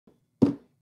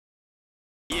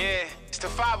It's the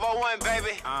 501,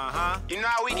 baby. You know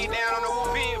how we get down on the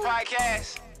Woo Pig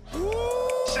podcast.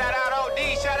 Shout out OD,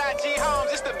 shout out G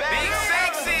Homes. It's the bag. Big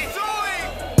sexy.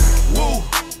 Woo,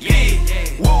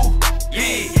 yeah, woo,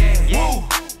 yeah, woo,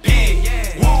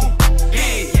 yeah, woo,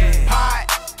 yeah.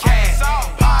 Podcast,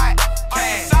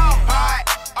 podcast,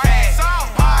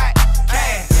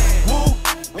 podcast. Woo,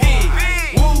 pig,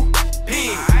 woo,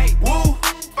 pig, woo,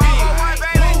 pig,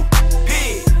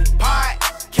 pig,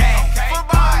 podcast.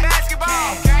 Football,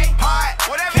 basketball,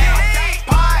 whatever you need.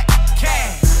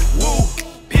 Podcast, woo,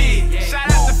 pig.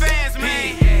 Shout out to fans,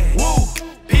 man. Woo,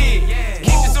 pig. Keep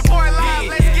the support alive.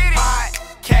 Let's get it.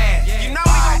 Podcast. You know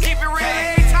we gon' keep it real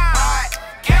every time.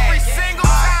 Every single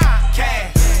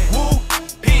time. Woo,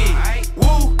 pig.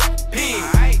 Woo, pig.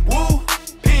 Woo,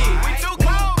 pig. We too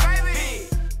cold, baby.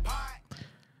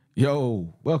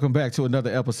 Yo, welcome back to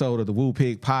another episode of the Woo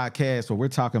Pig podcast, where we're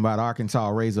talking about Arkansas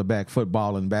Razorback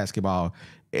football and basketball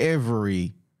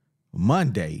every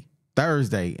Monday,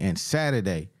 Thursday, and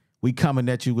Saturday. We coming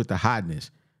at you with the hotness.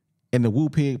 And the Woo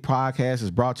Pig podcast is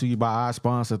brought to you by our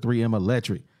sponsor, 3M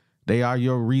Electric. They are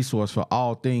your resource for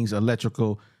all things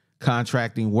electrical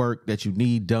contracting work that you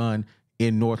need done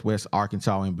in Northwest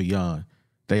Arkansas and beyond.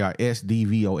 They are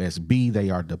SDVOSB. They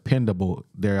are dependable.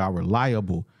 They are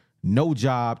reliable. No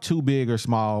job too big or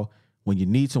small. When you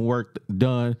need some work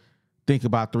done, think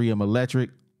about 3M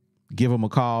Electric. Give them a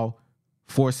call,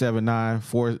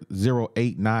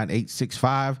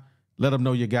 479-408-9865. Let them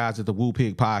know your guys at the Woo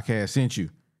Pig podcast sent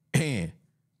you. And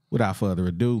without further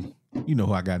ado, you know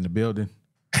who I got in the building.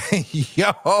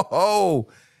 Yo,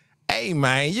 hey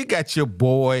man, you got your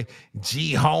boy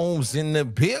G Holmes in the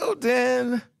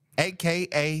building,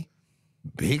 aka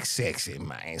Big Sexy,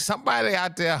 man. Somebody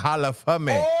out there holler for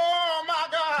me. Oh my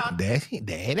God. There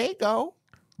they go.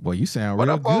 Boy, you sound What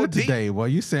real up, good OD? today. Boy,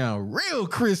 you sound real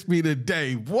crispy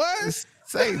today, boy.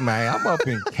 Say, man, I'm up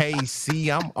in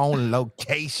KC. I'm on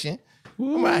location.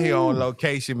 I'm out here on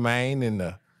location, man, in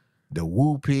the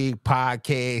Woo Pig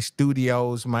podcast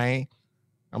studios, man.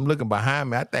 I'm looking behind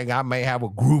me. I think I may have a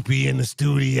groupie in the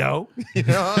studio. You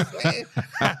know what I'm saying?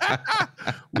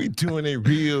 We doing it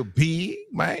real big,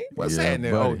 man. What's Yeah,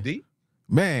 happening, buddy.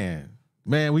 OD?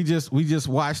 Man, we just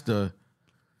watched a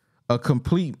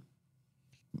complete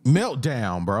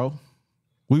meltdown, bro.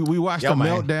 We watched Yo, a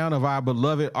man. meltdown of our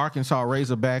beloved Arkansas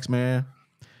Razorbacks, man.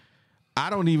 I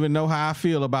don't even know how I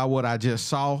feel about what I just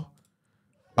saw.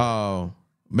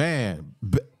 Man,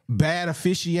 bad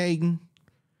officiating,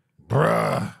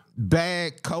 Bruh.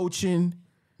 bad coaching,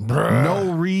 Bruh.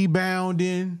 no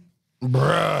rebounding,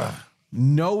 Bruh.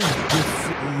 no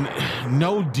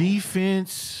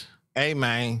defense. Hey,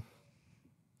 man.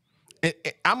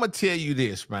 I'm going to tell you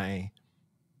this, man.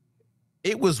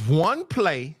 It was one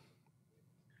play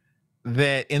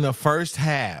that in the first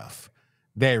half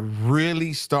that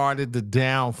really started the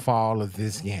downfall of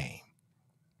this game.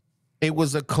 It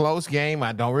was a close game.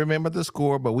 I don't remember the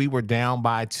score, but we were down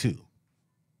by 2.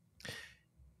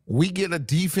 We get a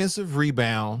defensive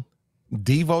rebound.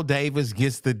 Devo Davis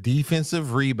gets the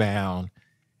defensive rebound,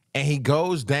 and he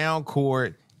goes down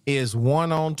court, is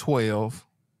 1-on-12,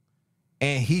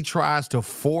 and he tries to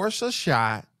force a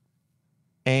shot.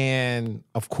 And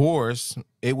of course,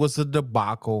 it was a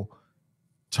debacle.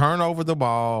 Turn over the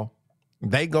ball.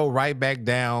 They go right back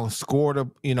down, scored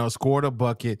a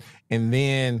bucket, and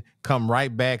then come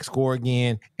right back, score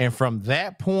again. And from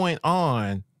that point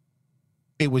on,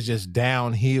 it was just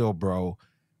downhill, bro.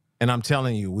 And I'm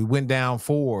telling you, we went down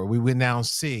 4, we went down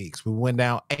 6, we went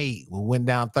down 8, we went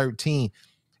down 13.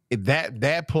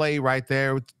 That play right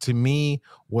there, to me,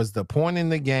 was the point in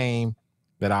the game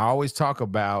that I always talk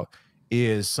about,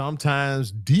 is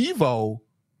sometimes Devo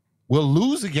will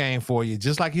lose a game for you,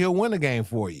 just like he'll win a game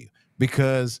for you,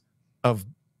 because of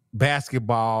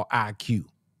basketball IQ.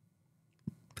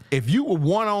 If you were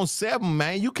 1-on-7,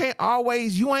 man, you can't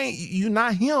always, you're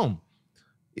not him.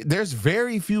 There's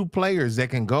very few players that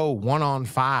can go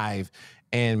 1-on-5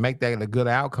 and make that a good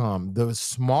outcome. The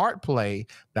smart play,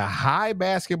 the high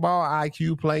basketball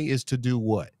IQ play, is to do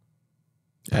what?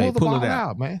 Hey, Pull the pull ball it out.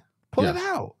 out, man. Pull it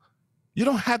out. You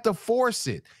don't have to force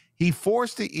it. He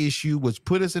forced the issue, which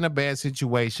put us in a bad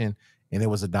situation, and it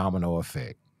was a domino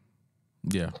effect.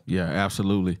 Yeah,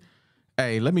 absolutely.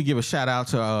 Hey, let me give a shout out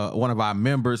to one of our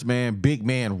members, man, Big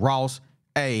Man Ross.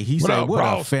 Hey, he said, "What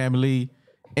up, family?"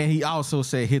 And he also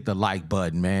said, "Hit the like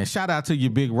button, man." Shout out to you,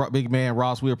 Big Man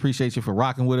Ross. We appreciate you for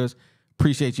rocking with us.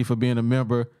 Appreciate you for being a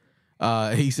member.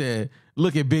 He said,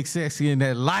 "Look at Big Sexy in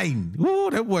that lighting.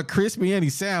 Woo, that boy crispy and he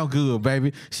sound good,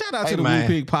 baby." Shout out to the Woo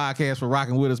Pig podcast for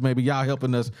rocking with us. Maybe y'all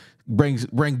helping us bring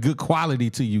good quality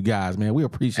to you guys, man. We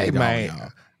appreciate all y'all.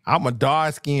 I'm a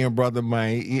dark skinned brother,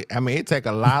 man. I mean, it take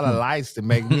a lot of lights to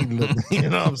make me look. You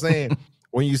know what I'm saying?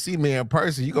 When you see me in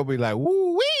person, you gonna be like,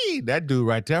 "Woo wee!" That dude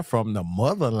right there from the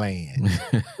motherland.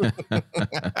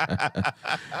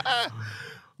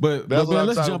 But man,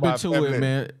 let's jump into it,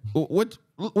 man.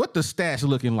 What the stats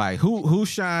looking like? Who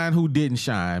shined? Who didn't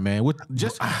shine, man? With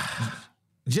just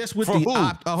with For the who?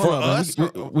 hold For on, us?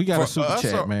 we got For a super us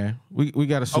chat, or- man. We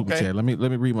got a super Okay. chat. Let me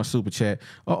read my super chat.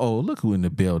 Look who in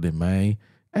the building, man.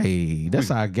 Hey,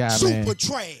 that's our guy, man. Super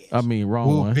trash. I mean, wrong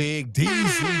Woo one. Big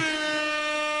Deezy.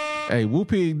 Hey, Woo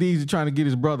Pig D's trying to get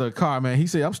his brother a car, man. He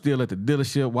said, I'm still at the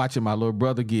dealership watching my little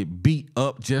brother get beat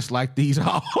up just like these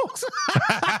hogs.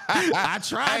 I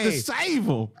tried to save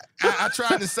him. I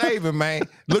tried to save him, man.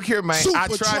 Look here, man. I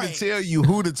Super tried trash. to tell you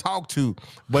who to talk to,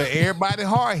 but everybody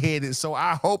hard-headed, so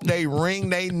I hope they wring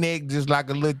their neck just like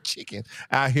a little chicken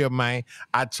out here, man.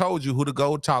 I told you who to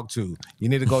go talk to. You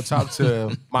need to go talk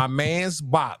to my man's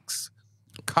Box.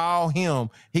 Call him.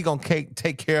 He gonna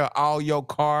take care of all your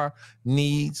car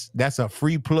needs. That's a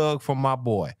free plug from my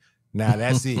boy. Now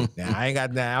that's it. Now I ain't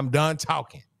got that. I'm done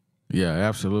talking. Yeah,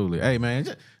 absolutely. Hey, man,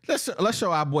 let's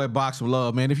show our boy Box some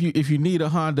love, man. If you need a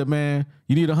Honda, man,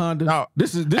 you need a Honda. No.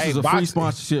 This is Hey, a Box- free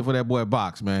sponsorship for that boy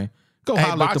Box, man. Go Hey,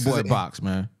 holler at the Box boy is- Box,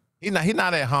 man. He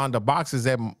not at Honda. Box is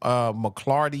at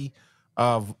McClarty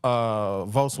of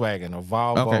Volkswagen or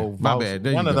Volvo. Okay, my bad.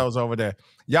 There One you of go. those over there.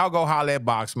 Y'all go holler at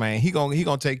Box, man. He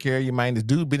gonna take care of you, man. This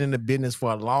dude been in the business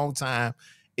for a long time.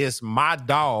 It's my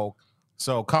dog.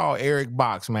 So call Eric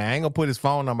Box, man. I ain't gonna put his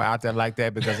phone number out there like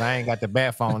that because I ain't got the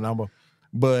bad phone number.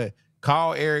 But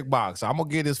call Eric Box. I'm gonna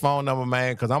get his phone number,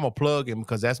 man, because I'm gonna plug him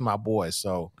because that's my boy.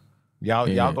 So y'all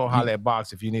go holler at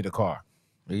Box if you need a car.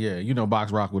 Yeah, you know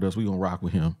Box rock with us. We gonna rock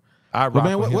with him. I But rock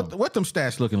man, with him. what them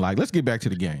stats looking like? Let's get back to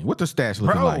the game. What the stats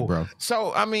looking like, bro?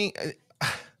 So I mean,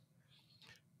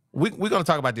 we're gonna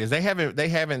talk about this. They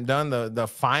haven't done the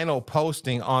final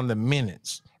posting on the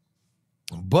minutes,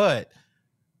 but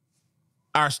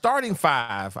our starting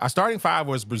five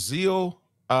was Brazille,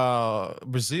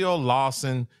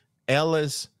 Lawson,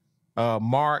 Ellis,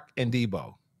 Mark, and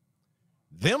Debo.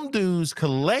 Them dudes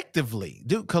collectively,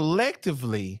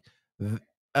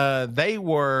 they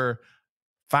were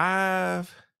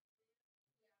five.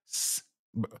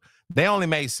 They only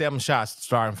made 7 shots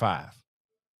starting 5.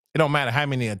 It don't matter how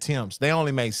many attempts. They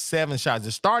only made 7 shots.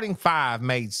 The starting 5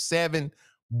 made 7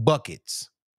 buckets.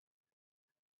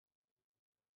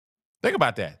 Think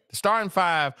about that. The starting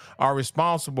 5 are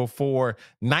responsible for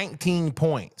 19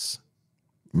 points.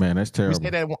 Man, that's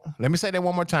terrible. Let me say that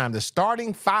one more time. The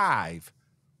starting 5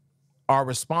 are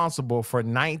responsible for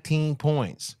 19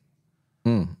 points.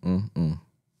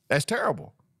 That's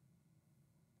terrible.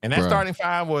 And that starting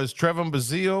 5 was Tevin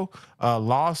Brazille,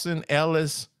 Lawson,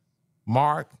 Ellis,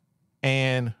 Mark,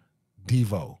 and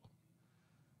Devo.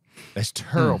 That's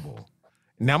terrible.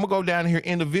 Now I'm gonna go down here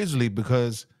individually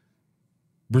because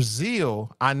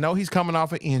Brazille, I know he's coming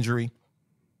off an injury,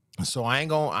 so I ain't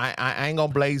gonna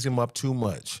blaze him up too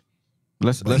much.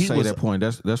 Let's say that point.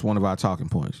 That's one of our talking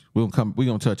points. We're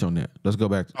gonna touch on that. Let's go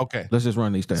back. Okay. Let's just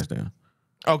run these stats down.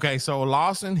 Okay, so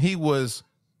Lawson, he was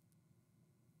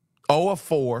 0 of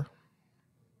 4,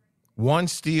 1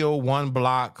 steal, 1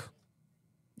 block,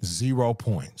 0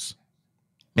 points.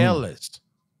 Ellis,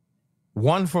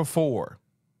 1 for 4,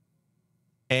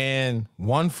 and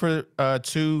 1 for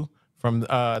 2 from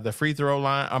the free throw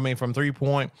line. I mean, from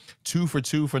 3-point, 2 for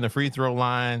 2 from the free throw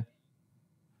line,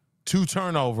 2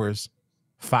 turnovers,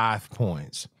 5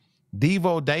 points.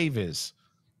 Devo Davis,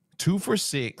 2 for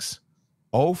 6,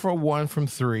 0 for 1 from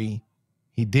 3.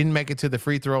 He didn't make it to the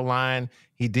free throw line.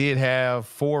 He did have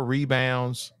 4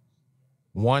 rebounds,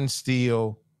 1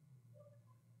 steal,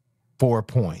 4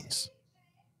 points.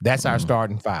 That's our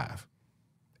starting 5.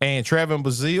 And Tevin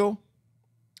Brazille,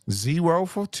 0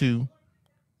 for 2,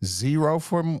 0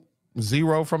 from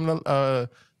the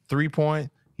 3-point.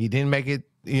 He didn't make it,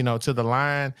 to the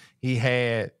line. He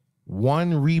had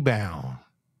 1 rebound.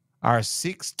 Our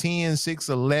 6'10",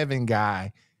 6'11"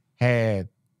 guy had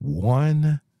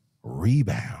 1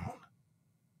 rebound,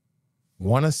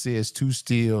 1 assist, 2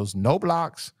 steals, no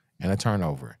blocks, and a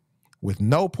turnover with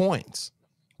no points.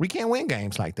 We can't win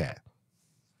games like that.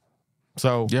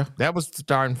 So Yeah. that was the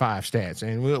starting 5 stats,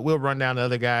 and we'll run down the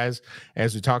other guys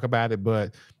as we talk about it.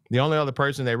 But the only other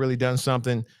person that really done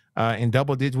something in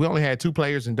double digits, we only had 2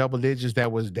 players in double digits.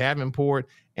 That was Davenport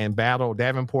and Battle.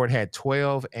 Davenport had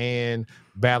 12 and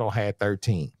Battle had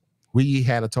 13. We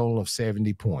had a total of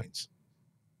 70 points.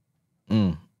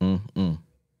 Hey,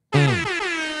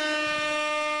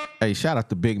 shout out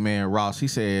to big man Ross. He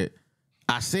said,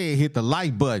 "I said hit the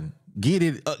like button. Get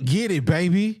it,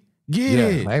 baby. Get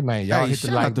it. Hey, man, y'all hit the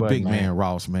shout like out to button, Big Man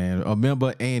Ross, man. A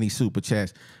member and he super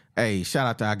chats. Hey, shout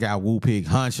out to our guy Woo Pig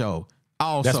Huncho.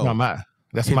 Also,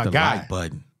 that's hit my the guy. like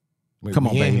button. We Come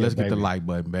on, in baby. here, Let's get the like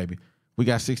button, baby. We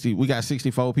got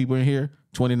 64 people in here,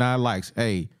 29 likes.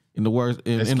 Hey, in the words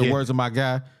of my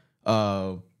guy,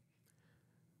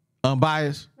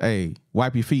 unbiased. Hey,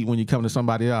 wipe your feet when you come to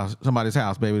somebody's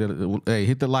house, baby. Hey,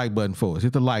 hit the like button for us.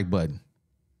 Hit the like button.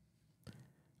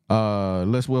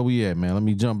 Let's where we at, man. Let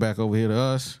me jump back over here to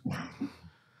us.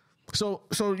 So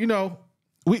you know,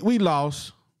 we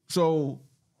lost. So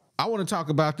I want to talk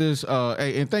about this.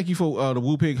 Hey, and thank you for the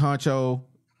Woo Pig Honcho,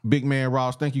 Big Man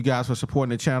Ross. Thank you guys for supporting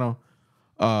the channel.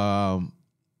 I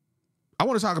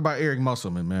want to talk about Eric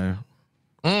Musselman, man.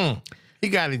 He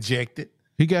got ejected.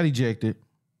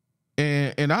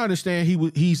 And I understand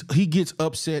he gets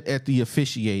upset at the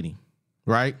officiating,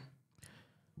 right?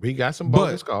 We got some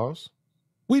bogus calls.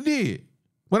 We did,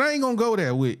 but I ain't gonna go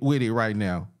there with it right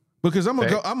now because I'm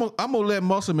gonna let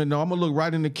Musselman know. I'm gonna look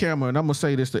right in the camera and I'm gonna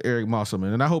say this to Eric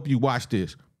Musselman, and I hope you watch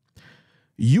this.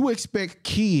 You expect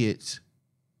kids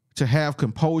to have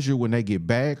composure when they get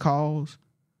bad calls,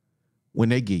 when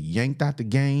they get yanked out the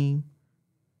game.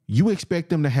 You expect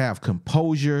them to have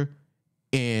composure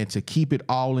and to keep it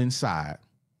all inside.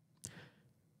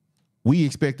 We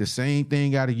expect the same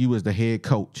thing out of you as the head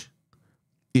coach.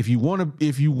 If you want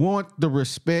the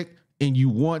respect and you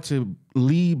want to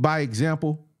lead by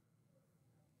example,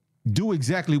 do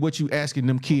exactly what you asking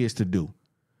them kids to do.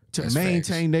 To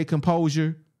maintain their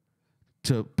composure,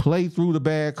 to play through the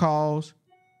bad calls,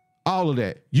 all of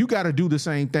that. You got to do the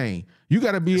same thing. You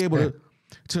got to be able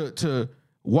to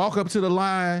walk up to the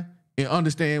line and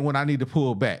understand when I need to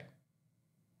pull back.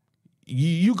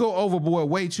 You go overboard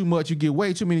way too much. You get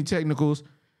way too many technicals.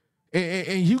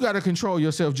 And you got to control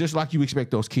yourself just like you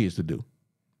expect those kids to do.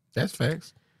 That's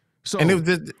facts. So, and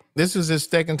this was his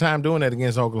second time doing that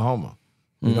against Oklahoma.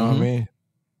 You know what I mean?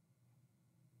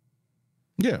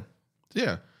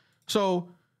 Yeah. So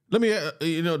let me,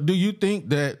 do you think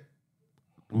that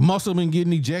Musselman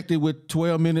getting ejected with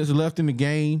 12 minutes left in the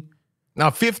game? Now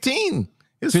 15.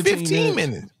 It's 15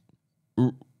 minutes.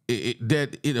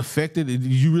 That it affected. Did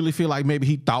you really feel like maybe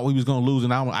he thought he was going to lose,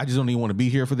 and I just don't even want to be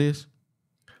here for this?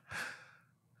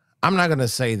 I'm not going to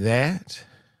say that,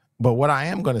 but what I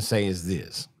am going to say is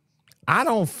this. I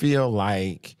don't feel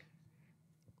like,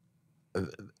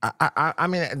 I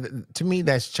mean, to me,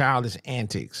 that's childish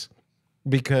antics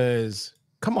because,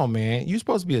 come on, man, you're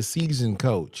supposed to be a seasoned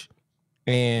coach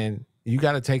and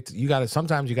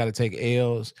sometimes you got to take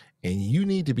L's and you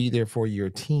need to be there for your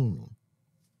team.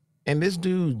 And this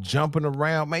dude jumping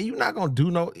around, man, you're not going to do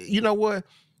you know what?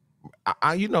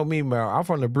 You know me, Mel, I'm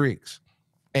from the bricks.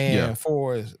 And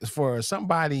for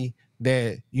somebody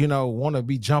that, want to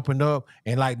be jumping up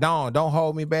and like, don't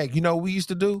hold me back. You know what we used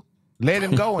to do? Let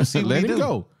him go and see what he do.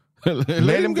 Go.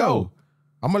 Let him go.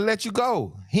 I'm going to let you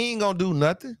go. He ain't going to do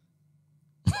nothing.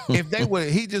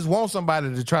 He just wants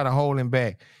somebody to try to hold him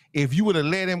back. If you would have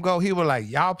let him go, he would like,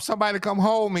 y'all, somebody come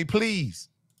hold me, please.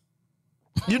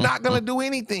 You're not going to do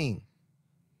anything.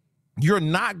 You're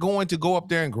not going to go up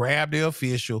there and grab the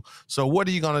official. So what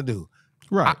are you going to do?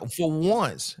 Right. For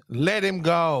once, let him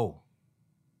go.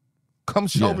 Come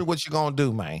show me what you're going to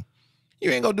do, man.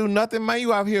 You ain't going to do nothing, man.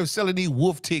 You out here selling these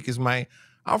wolf tickets, man.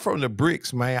 I'm from the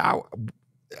bricks, man.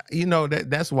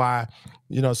 That's why,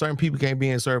 certain people can't be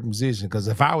in certain positions. Because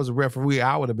if I was a referee,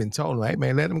 I would have been told, hey,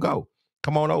 man, let him go.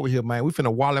 Come on over here, man. We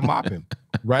finna wall mop him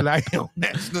right out here on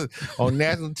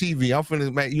national TV. I'm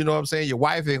finna, man, you know what I'm saying? Your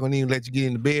wife ain't gonna even let you get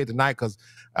in the bed tonight because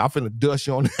I'm finna dust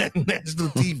you on national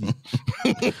TV.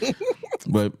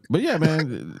 But yeah,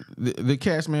 man, the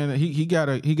cast, man, he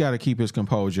gotta keep his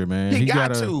composure, man. He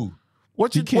got to.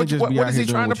 What is he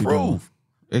trying to prove?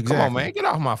 Exactly. Come on, man. Get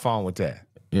off my phone with that.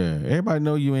 Yeah, everybody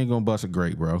know you ain't gonna bust a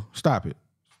grape, bro. Stop it.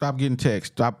 Stop getting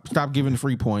text. Stop giving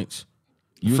free points.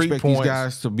 You expect these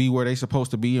guys to be where they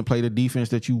supposed to be and play the defense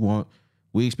that you want.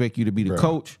 We expect you to be the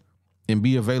coach and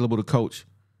be available to coach.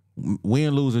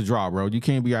 Win, lose, or draw, bro. You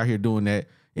can't be out here doing that.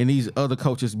 And these other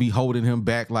coaches be holding him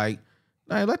back like,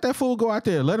 hey, let that fool go out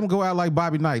there. Let him go out like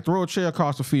Bobby Knight. Throw a chair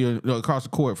across the field, across the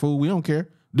court, fool. We don't care.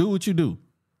 Do what you do.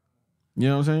 You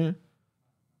know what I'm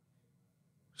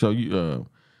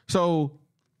saying? So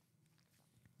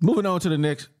moving on to the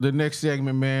next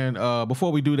segment, man.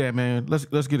 Before we do that, man,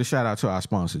 let's get a shout out to our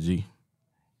sponsor, G.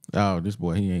 Oh, this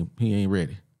boy, he ain't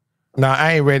ready. No,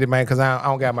 I ain't ready, man, because I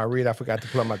don't got my read. I forgot to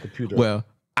plug my computer. Well,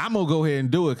 I'm gonna go ahead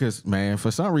and do it because, man,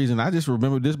 for some reason I just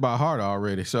remembered this by heart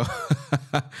already. So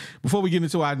before we get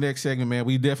into our next segment, man,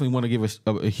 we definitely want to give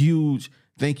a huge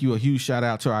thank you, a huge shout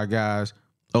out to our guys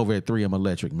over at 3M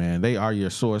Electric, man. They are your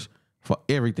source for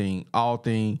everything, all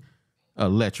thing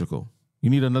Electrical. You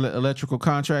need an electrical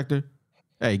contractor?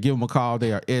 Hey, give them a call.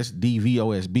 They are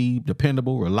SDVOSB,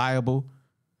 dependable, reliable.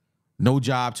 No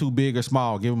job too big or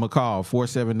small. Give them a call,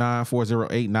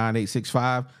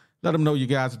 479-408-9865. Let them know you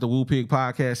guys at the Woo Pig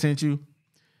Podcast sent you.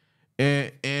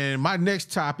 And my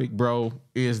next topic, bro,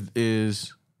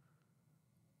 is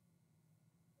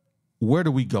where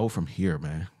do we go from here,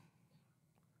 man?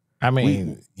 I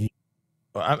mean,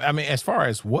 as far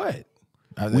as what?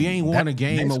 We ain't won a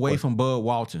game away from Bud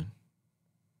Walton.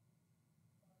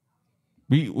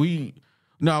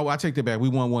 No, I take that back. We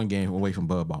won one game away from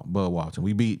Bud Walton.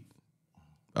 We beat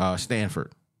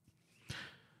Stanford.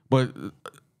 But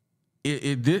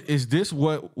is this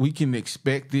what we can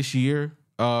expect this year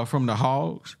from the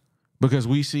Hogs? Because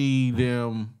we see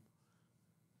them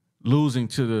losing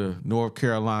to the North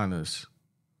Carolinas,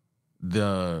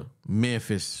 the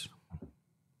Memphis,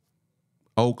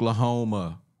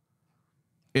 Oklahoma.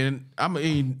 And I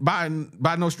mean, by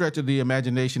no stretch of the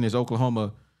imagination is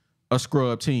Oklahoma a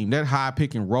scrub team. That high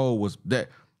pick and roll was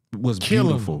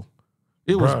beautiful.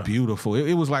 It was beautiful.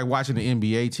 It was like watching the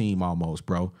NBA team almost,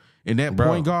 bro. And that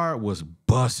point guard was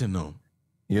busting them.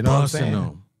 You know what I'm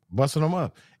saying? Busting them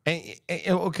up. And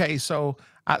okay, so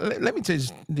let me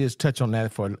just touch on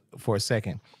that for a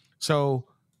second. So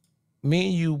me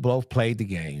and you both played the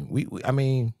game.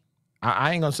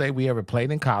 I ain't gonna say we ever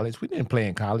played in college. We didn't play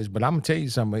in college, but I'm gonna tell you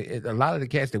something. A lot of the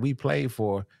cats that we played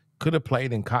for could have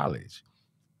played in college,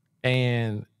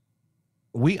 and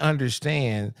we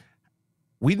understand.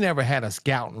 We never had a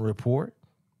scouting report.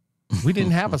 We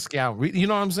didn't have a scout. You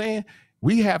know what I'm saying?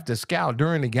 We have to scout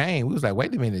during the game. We was like,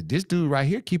 wait a minute, this dude right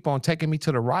here keep on taking me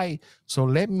to the right, so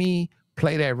let me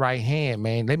play that right hand,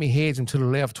 man. Let me hedge him to the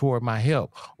left toward my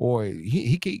help. Or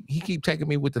he keep taking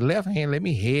me with the left hand. Let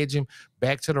me hedge him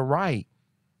back to the right.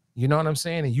 You know what I'm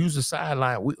saying? And use the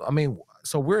sideline.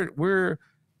 So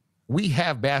we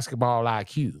have basketball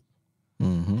IQ.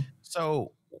 Mm-hmm.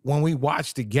 So when we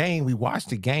watch the game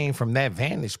from that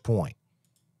vantage point.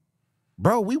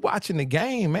 Bro, we watching the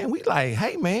game, man. We like,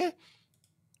 hey, man,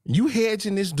 you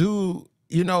hedging this dude,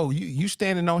 you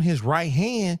standing on his right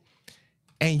hand,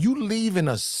 and you leaving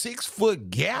a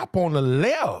 6-foot gap on the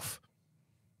left.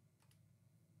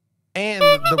 And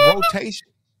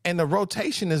the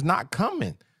rotation is not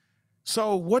coming.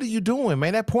 So what are you doing,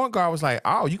 man? That point guard was like,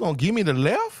 oh, you gonna give me the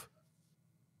left?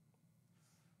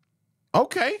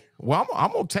 Okay, well,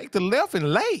 I'm gonna take the left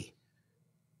and lay.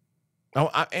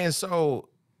 And so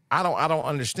I don't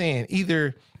understand.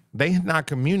 Either they not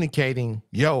communicating,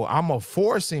 yo, I'm gonna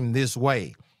force him this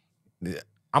way.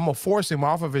 I'm gonna force him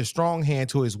off of his strong hand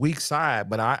to his weak side,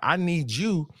 but I need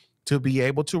you to be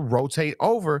able to rotate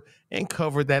over and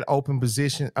cover that open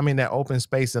position. That open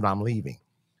space that I'm leaving.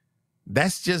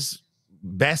 That's just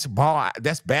basketball.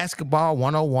 That's basketball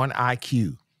 101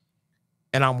 IQ.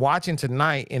 And I'm watching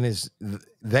tonight, and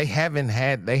they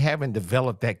haven't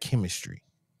developed that chemistry.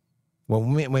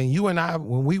 When you and I,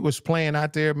 when we was playing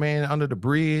out there, man, under the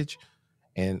bridge,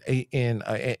 and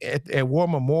at War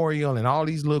Memorial and all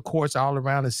these little courts all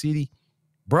around the city,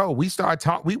 bro, we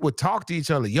would talk to each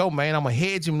other. Yo, man, I'm gonna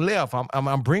hedge him left.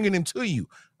 I'm bringing him to you.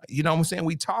 You know what I'm saying?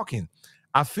 We talking.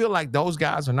 I feel like those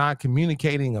guys are not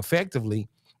communicating effectively,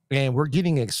 and we're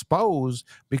getting exposed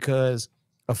because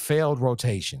of failed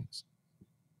rotations.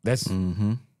 That's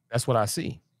what I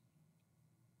see.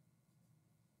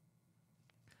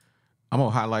 I'm gonna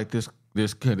highlight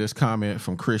this comment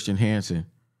from Christian Hansen.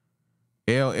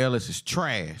 L. Ellis is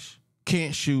trash.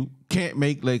 Can't shoot. Can't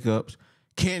make layups.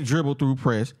 Can't dribble through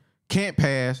press. Can't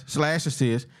pass. /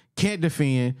 assist. Can't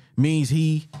defend. Means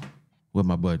he. With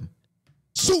my button.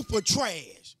 Super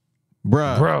trash,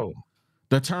 bro.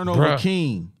 The turnover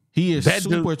king. He is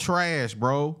super trash,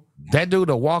 bro. That dude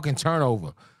a walking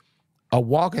turnover.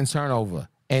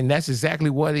 And that's exactly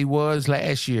what he was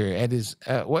last year at his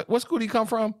what school did he come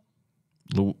from?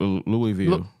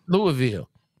 Louisville. Louisville.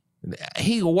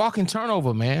 He a walking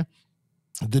turnover, man.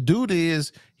 The dude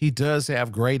he does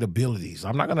have great abilities.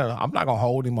 I'm not gonna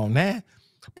hold him on that.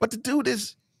 But the dude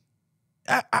is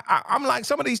I'm like,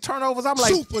 some of these turnovers, I'm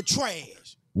like, super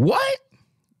trash. What?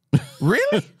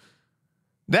 Really?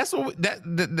 That's what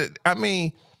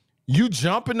you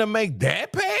jumping to make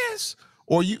that pass?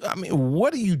 Or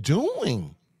what are you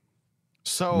doing?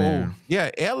 So, man. Yeah,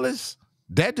 Ellis,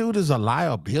 that dude is a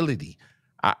liability.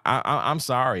 I'm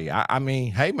sorry.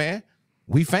 Hey, man,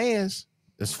 we fans.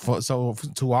 So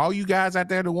to all you guys out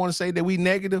there that want to say that we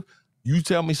negative, you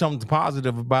tell me something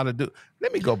positive about it.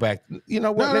 Let me go back. You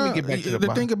know what? Let me get back to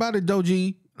the thing about it, though,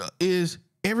 G, is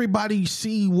everybody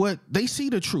see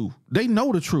the truth. They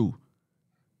know the truth.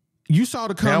 You saw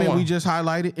the comment we just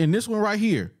highlighted, and this one right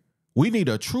here. We need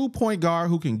a true point guard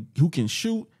who can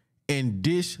shoot and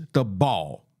dish the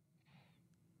ball.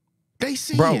 They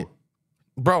see it.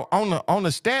 Bro, on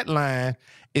the stat line,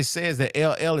 it says that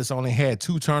L. Ellis only had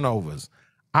 2 turnovers.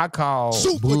 I call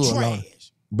bull on,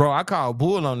 bro. I call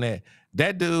bull on that.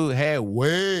 That dude had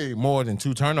way more than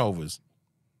 2 turnovers.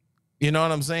 You know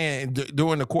what I'm saying?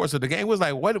 During the course of the game, it was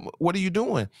like, what are you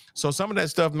doing? So some of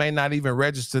that stuff may not even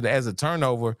register as a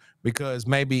turnover because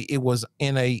maybe it was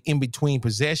in between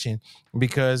possession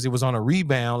because it was on a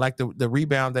rebound, like the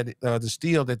rebound that the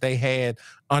steal that they had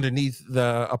underneath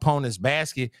the opponent's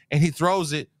basket, and he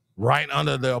throws it right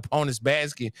under the opponent's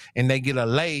basket, and they get a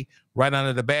lay right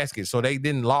under the basket. So they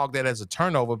didn't log that as a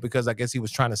turnover because I guess he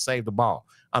was trying to save the ball.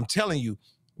 I'm telling you.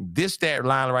 This stat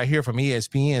line right here from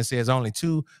ESPN says only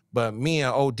 2, but me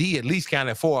and OD at least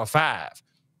counted 4 or 5.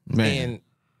 Man.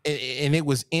 And it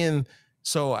was in,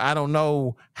 so I don't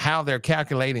know how they're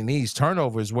calculating these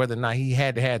turnovers, whether or not he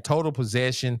had to have total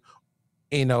possession,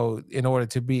 in order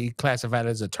to be classified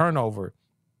as a turnover.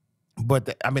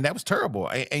 But I mean, that was terrible.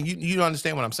 And you don't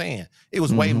understand what I'm saying. It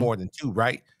was way more than 2,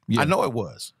 right? Yeah. I know it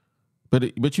was.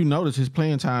 But you notice his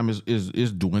playing time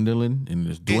is dwindling and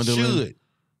it's dwindling. It should.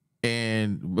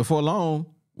 And before long,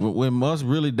 when Muss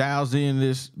really dials in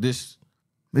this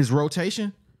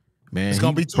rotation, man, it's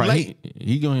gonna be too late.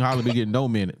 He gonna hardly be getting no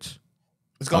minutes.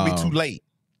 It's gonna be too late.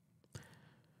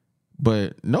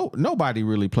 But nobody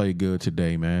really played good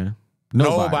today, man.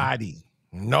 Nobody.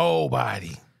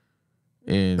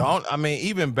 And I mean,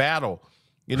 even Battle,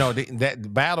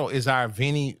 that Battle is our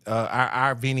Vinny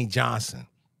Johnson.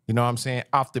 You know what I'm saying?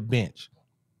 Off the bench.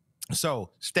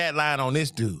 So stat line on this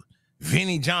dude.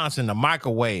 Vinny Johnson, the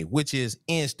microwave, which is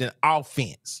instant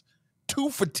offense.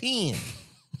 2 for 10.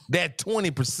 That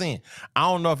 20%. I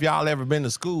don't know if y'all ever been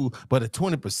to school, but a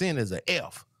 20% is an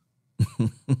F.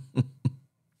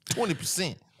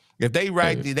 20%. If they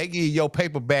they give you your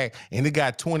paper back and it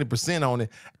got 20% on it,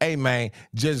 hey, man,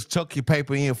 just tuck your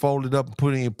paper in, fold it up, and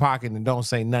put it in your pocket, and don't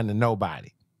say nothing to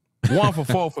nobody. 1 for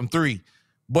 4 from 3.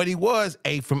 But he was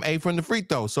 8 from 8 from the free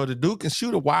throw. So the dude can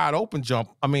shoot a wide open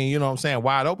jump. I mean, you know what I'm saying?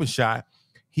 Wide open shot.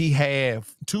 He had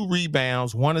 2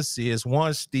 rebounds, 1 assist,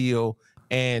 1 steal,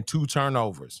 and 2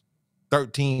 turnovers.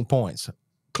 13 points.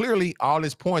 Clearly, all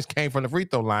his points came from the free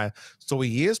throw line. So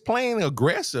he is playing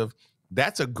aggressive.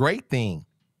 That's a great thing.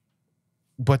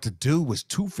 But the dude was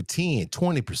 2 for 10,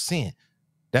 20%.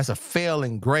 That's a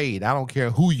failing grade. I don't care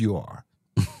who you are.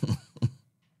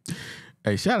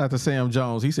 Hey, shout out to Sam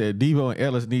Jones. He said Devo and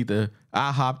Ellis need the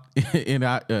IHOP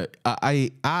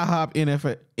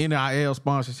NFL NIL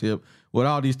sponsorship with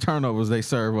all these turnovers they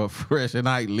serve up fresh and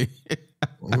nightly.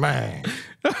 Man.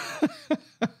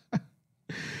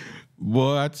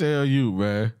 Boy, I tell you,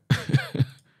 man.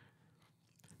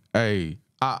 Hey,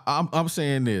 I'm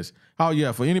saying this. Oh,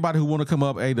 yeah, for anybody who want to come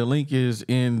up, hey, the link is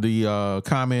in the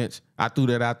comments. I threw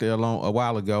that out there a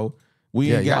while ago.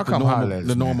 We ain't got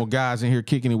the normal guys in here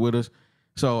kicking it with us.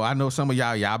 So I know some of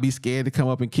y'all be scared to come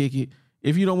up and kick it.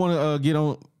 If you don't want to get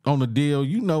on the deal,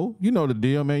 you know the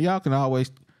deal, man. Y'all can always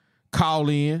call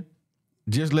in.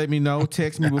 Just let me know.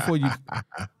 Text me before you.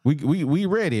 We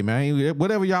ready, man.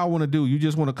 Whatever y'all want to do, you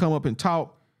just want to come up and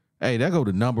talk. Hey, there go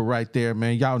the number right there,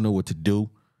 man. Y'all know what to do.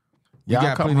 You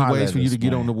got plenty of ways for you to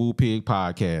get on the Woo Pig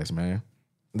podcast, man.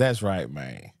 That's right,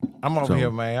 man. I'm over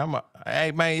here, man.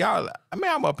 Hey, man, y'all. I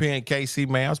mean, I'm up here in KC,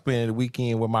 man. I'm spending the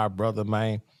weekend with my brother,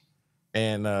 man.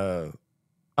 And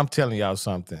I'm telling y'all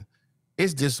something.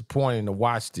 It's disappointing to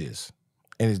watch this.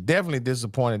 And it's definitely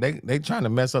disappointing. They trying to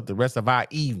mess up the rest of our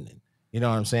evening. You know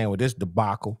what I'm saying? With this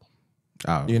debacle.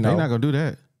 Oh, they're not going to do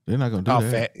that. They're not going to do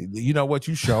that. You know what?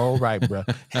 You sure right, bro.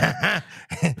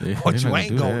 What you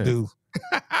ain't going to do.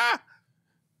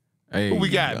 Hey, who we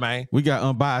got, man? We got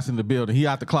Unbiased in the building. He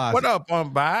out the closet. What up,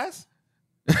 Unbiased?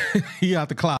 He out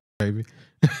the closet, baby.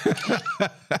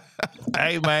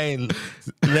 Hey, man,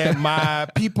 let my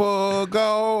people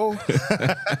go.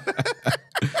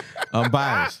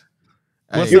 Unbiased.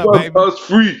 What's Give up, baby? us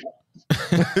free.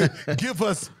 Give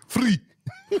us free.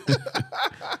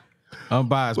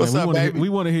 Unbiased, what's man. Up, we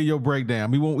want to hear your breakdown.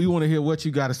 We want to hear what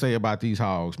you got to say about these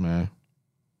Hogs, man.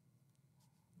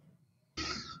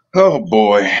 Oh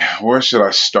boy, where should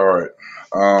I start?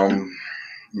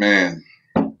 Man,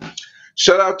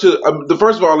 shout out to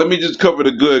first of all, let me just cover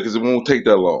the good because it won't take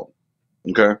that long.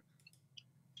 Okay.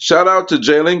 Shout out to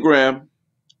Jalen Graham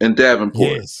and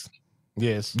Davenport.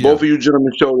 Yes. Both of you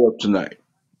gentlemen showed up tonight.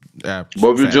 Both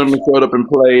of you Facts. gentlemen showed up and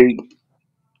played,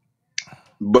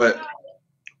 but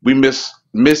we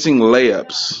missing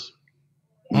layups.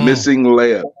 Missing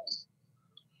layups.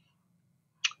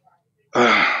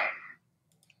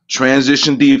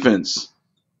 Transition defense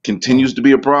continues to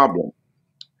be a problem.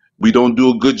 We don't do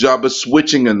a good job of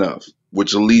switching enough,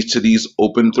 which leads to these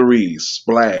open threes,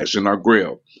 splash in our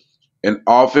grill. And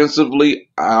offensively,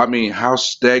 I mean, how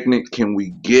stagnant can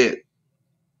we get?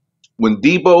 When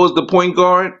Debo is the point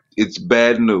guard, it's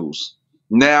bad news.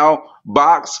 Now,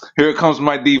 Box, here comes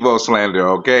my Debo slander,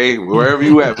 okay? Wherever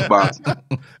you at, Box.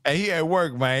 Hey, he at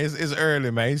work, man. It's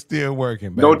early, man. He's still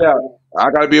working, No baby. doubt.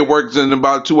 I got to be at work in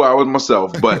about 2 hours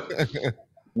myself. But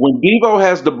when Debo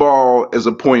has the ball as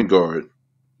a point guard,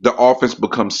 the offense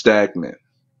becomes stagnant.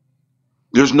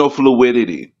 There's no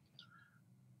fluidity.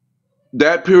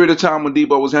 That period of time when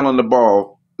Debo was handling the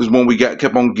ball is when we kept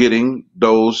on getting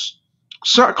those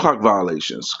shot clock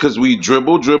violations because we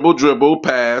dribble,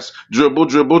 pass, dribble,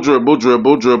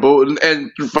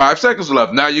 and 5 seconds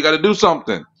left. Now you got to do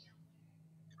something.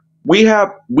 We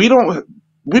don't,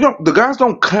 the guys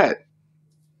don't cut.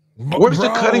 Where's the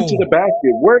cutting to the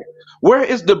basket? Where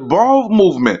is the ball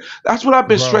movement? That's what I've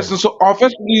been Bro, stressing. So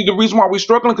offensively, the reason why we're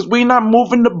struggling because we're not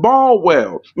moving the ball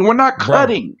well. And we're not bro,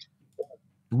 cutting.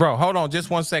 bro, hold on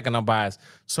just 1 second. I'm biased.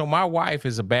 So my wife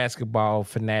is a basketball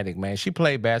fanatic, man. She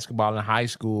played basketball in high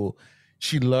school.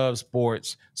 She loves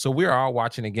sports. So we're all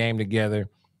watching the game together.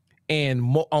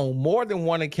 And on more than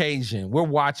one occasion, we're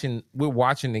watching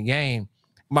the game.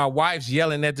 My wife's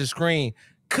yelling at the screen,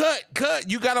 cut,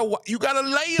 you gotta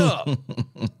lay up.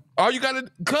 Or you gotta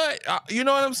cut. You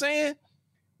know what I'm saying?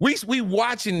 We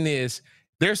watching this.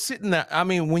 They're sitting there. I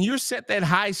mean, when you're set that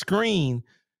high screen,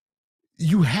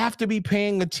 you have to be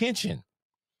paying attention.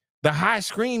 The high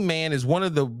screen man is one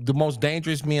of the most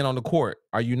dangerous men on the court.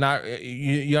 Are you not?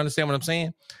 You understand what I'm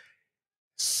saying?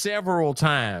 Several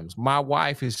times, my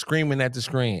wife is screaming at the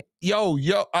screen, yo,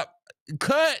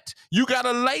 cut. You got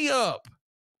to lay up.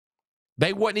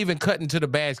 They wasn't even cutting to the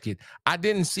basket. I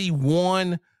didn't see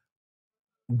one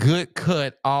good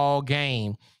cut all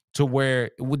game to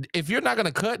where if you're not going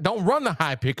to cut, don't run the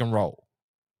high pick and roll.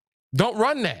 Don't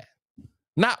run that.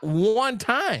 Not one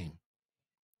time.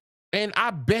 And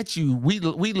I bet you we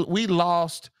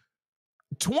lost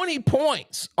 20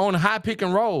 points on high pick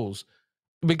and rolls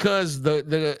because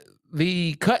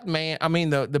the cut man, I mean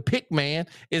the pick man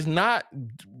is not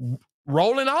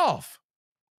rolling off.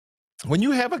 When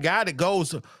you have a guy that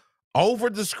goes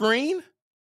over the screen,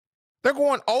 they're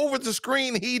going over the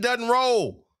screen, he doesn't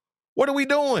roll. What are we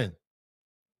doing?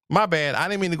 My bad. I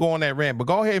didn't mean to go on that rant, but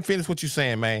go ahead and finish what you're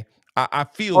saying, man. I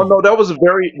feel Oh you. no, that was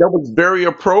very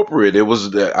appropriate. It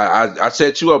was I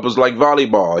set you up. It was like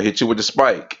volleyball. I hit you with the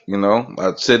spike. You know,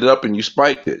 I set it up and you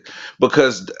spiked it.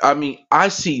 Because I mean, I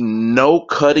see no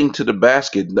cutting to the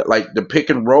basket. Like the pick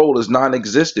and roll is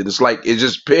non-existent. It's like it's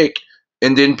just pick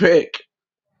and then pick.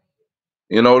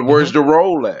 You know, where's the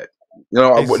roll at? You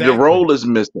know, the Exactly. roll is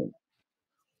missing.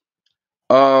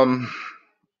 Um,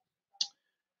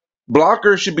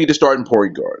 Blocker should be the starting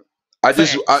point guard.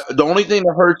 Facts. The only thing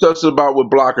that hurts us about with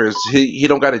Blocker is he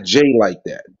don't got a J like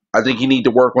that. I think he need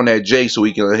to work on that J so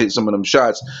he can hit some of them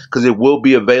shots because it will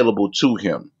be available to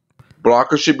him.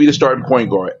 Blocker should be the starting point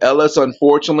guard. Ellis,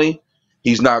 unfortunately,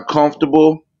 he's not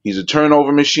comfortable. He's a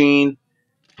turnover machine,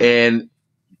 and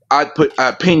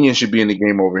opinion should be in the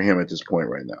game over him at this point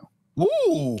right now.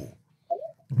 Ooh.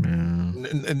 Man.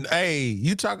 And hey,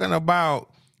 you talking about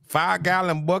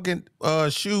 5-gallon bucket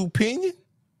shoe pinion?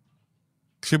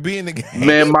 Should be in the game.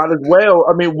 Man, might as well.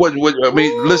 I mean, I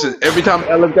mean, listen. Every time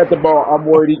Ellis got the ball, I'm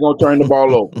worried he's gonna turn the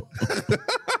ball over.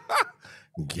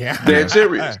 Yeah. Dead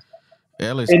serious.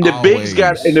 Ellis And the always.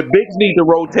 bigs need to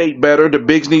rotate better. The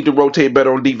bigs need to rotate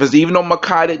better on defense. Even though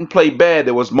Makai didn't play bad,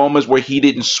 there was moments where he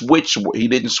didn't switch. He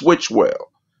didn't switch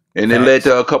well, and it led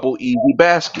Facts. to a couple easy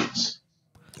baskets.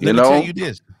 Let me tell you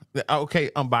this.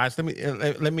 Okay, unbiased.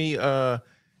 Let me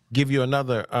give you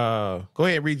another. Go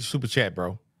ahead and read your super chat,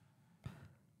 bro.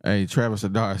 Hey, Travis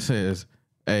Adar says,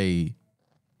 "Hey,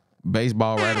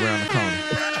 baseball right around the corner."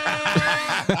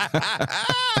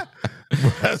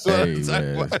 That's what Hey, I'm talking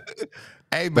man. about. Hey,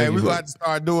 Thank man, you we're for- going to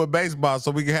start doing baseball so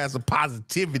we can have some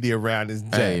positivity around this Hey,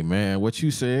 day. man, what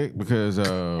you said because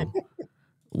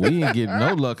we ain't getting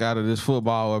no luck out of this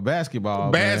football or basketball.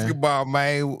 Basketball,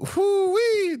 man.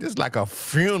 Whoo-wee. This is like a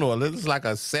funeral. This is like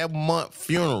a 7-month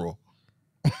funeral.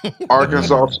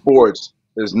 Arkansas sports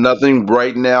is nothing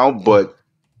right now but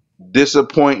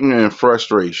disappointment and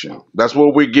frustration. That's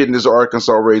what we're getting as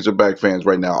Arkansas Razorback fans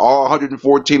right now. All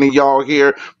 114 of y'all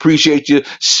here, appreciate you.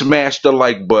 Smash the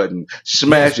like button.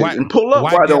 Smash it. And pull up,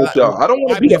 why don't y'all? I don't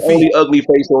want to be the only ugly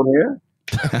face on here.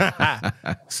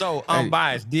 So,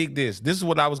 unbiased, dig this. This is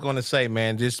what I was going to say,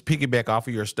 man. Just piggyback off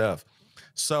of your stuff.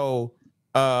 So,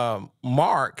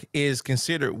 Mark is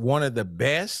considered one of the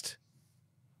best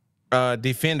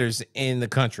defenders in the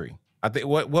country. I think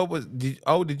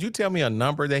did you tell me a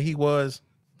number that he was?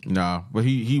 No, but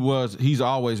he's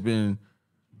always been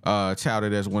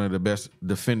touted as one of the best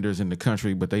defenders in the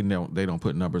country, but they don't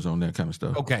put numbers on that kind of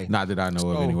stuff. Okay. Not that I know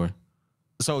of anyway.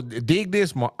 So dig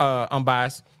this,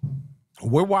 unbiased.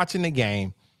 We're watching the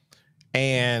game,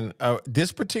 and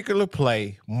this particular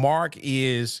play, Mark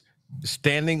is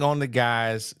standing on the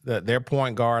guys, their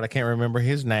point guard. I can't remember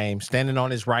his name. Standing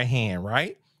on his right hand,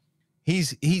 right?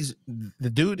 He's the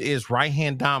dude is right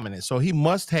hand dominant, so he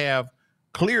must have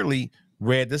clearly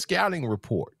read the scouting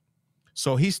report.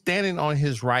 So he's standing on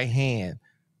his right hand.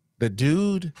 The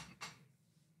dude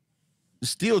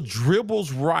still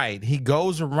dribbles right. He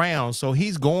goes around. So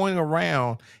he's going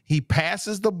around. He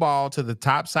passes the ball to the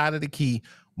top side of the key.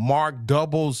 Mark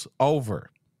doubles over.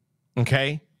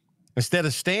 Okay. Instead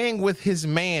of staying with his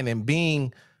man and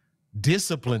being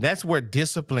disciplined, that's where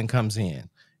discipline comes in.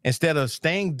 Instead of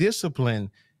staying disciplined,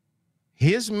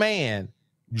 his man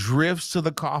drifts to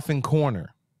the coffin corner.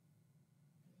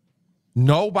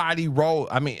 Nobody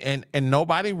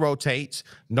nobody rotates.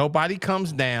 Nobody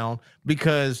comes down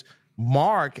because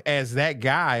Mark, as that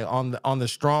guy on the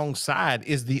strong side,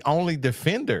 is the only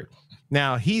defender.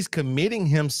 Now he's committing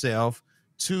himself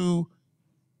to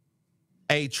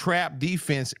a trap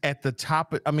defense at the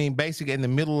top. Basically in the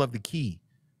middle of the key.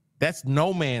 That's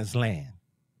no man's land.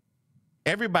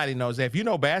 Everybody knows that. If you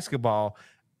know basketball,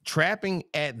 trapping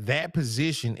at that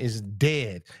position is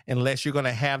dead unless you're going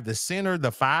to have the center,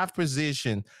 the 5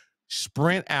 position,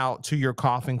 sprint out to your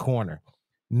coffin corner.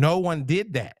 No one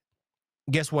did that.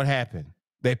 Guess what happened?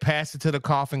 They passed it to the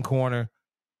coffin corner,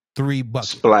 3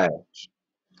 buckets. Splash.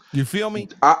 You feel me?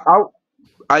 I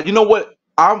you know what?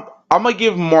 I'm gonna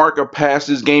give Mark a pass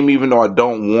this game, even though I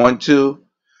don't want to,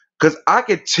 because I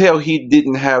could tell he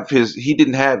didn't have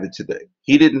it today.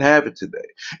 He didn't have it today,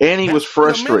 and he was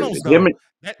frustrated.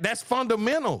 That's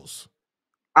fundamentals.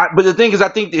 But the thing is, I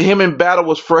think that him in battle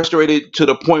was frustrated to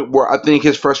the point where I think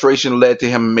his frustration led to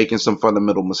him making some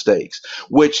fundamental mistakes,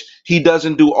 which he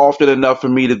doesn't do often enough for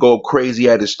me to go crazy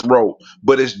at his throat.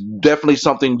 But it's definitely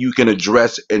something you can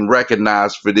address and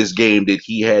recognize for this game that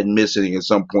he had missing at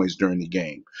some points during the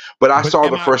game. But I saw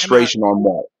the frustration on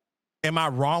Mark. Am I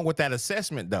wrong with that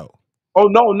assessment, though? Oh,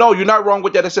 no, you're not wrong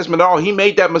with that assessment at all. He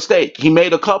made that mistake. He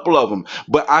made a couple of them.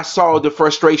 But I saw the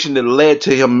frustration that led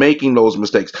to him making those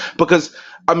mistakes. Because,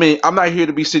 I'm not here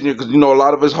to be sitting here because, a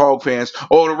lot of us Hog fans,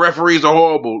 the referees are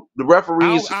horrible. The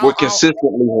referees were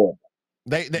consistently horrible.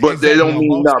 But exactly, they don't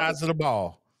mean nothing. Sides of the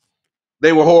ball.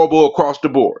 They were horrible across the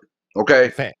board.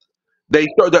 Okay? Fact.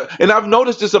 And I've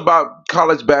noticed this about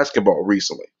college basketball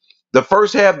recently. The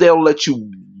first half, they'll let you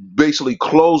basically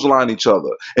clothesline each other,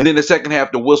 and then the second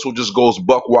half the whistle just goes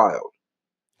buck wild.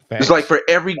 Facts. It's like for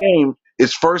every game,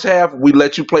 it's first half we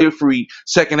let you play it free,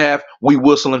 second half we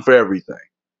whistling for everything.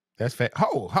 That's fact.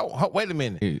 Wait a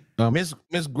minute. Hey, Miss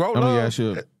Grolove, let me ask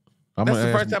you, that's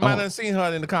the first time I done seen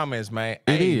her in the comments, man.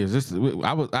 It is.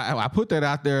 I put that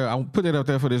out there. I put it up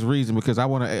there for this reason because I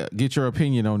want to get your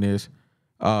opinion on this,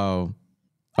 on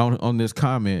this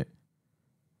comment.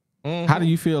 How do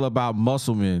you feel about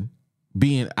Musselman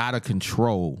being out of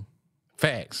control?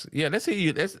 Facts. Yeah, let's hear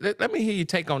you. Let me hear your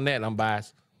take on that. I'm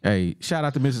biased. Hey, shout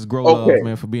out to Mrs. Grolove,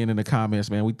 man, for being in the comments,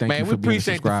 man. We thank you for being a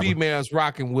subscriber. Man, we appreciate the females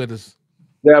rocking with us.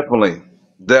 Definitely.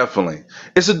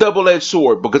 It's a double-edged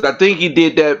sword because I think he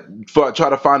did that for try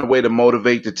to find a way to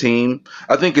motivate the team.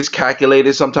 I think it's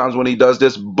calculated sometimes when he does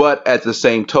this, but at the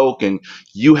same token,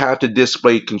 you have to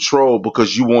display control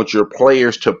because you want your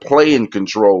players to play in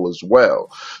control as well.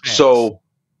 Yes. So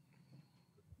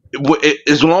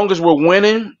as long as we're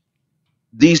winning,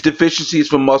 these deficiencies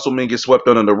from Musselman get swept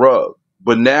under the rug.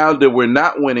 But now that we're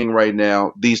not winning right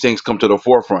now, these things come to the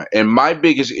forefront. And my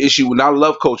biggest issue, and I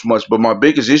love Coach Muss, but my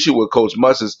biggest issue with Coach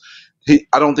Muss is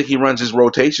I don't think he runs his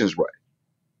rotations right.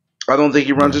 I've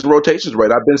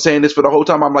been saying this for the whole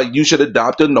time. I'm like, you should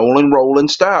adopt a Nolan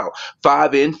Rowland style.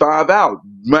 5 in, 5 out.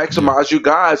 Maximize your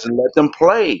guys and let them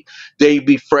play. They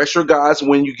be fresher guys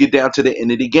when you get down to the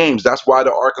end of the games. That's why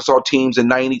the Arkansas teams in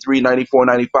 93, 94,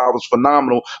 95 was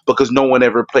phenomenal because no one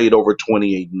ever played over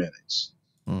 28 minutes.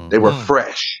 They were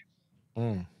fresh.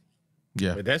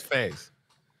 Yeah, but that's facts.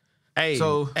 Hey,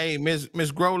 Miss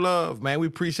Grolove, man, we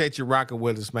appreciate you rocking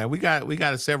with us, man. We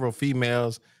got several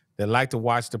females that like to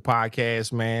watch the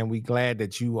podcast, man. We glad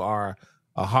that you are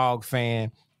a Hog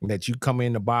fan and that you come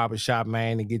in the barbershop,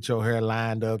 man, and get your hair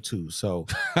lined up too. So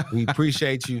we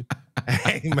appreciate you.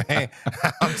 Hey, man,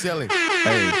 I'm telling you.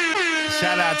 Hey.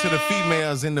 Shout out to the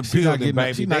females in the building,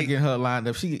 baby. She's not getting her lined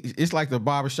up. It's like the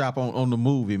barbershop on the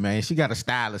movie, man. She got a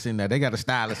stylist in there. They got a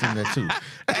stylist in there too.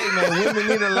 Hey, man, women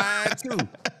need a line too.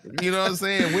 You know what I'm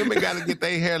saying? Women got to get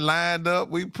their hair lined up.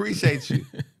 We appreciate you.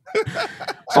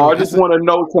 Oh, So I just it's a want to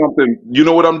know something. You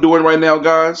know what I'm doing right now,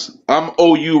 guys? I'm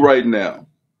OU right now,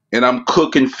 and I'm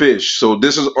cooking fish. So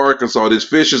this is Arkansas. This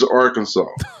fish is Arkansas,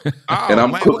 and Oh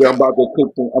I'm man, cooking. I'm about to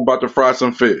cook. I'm about to fry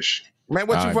some fish. man, all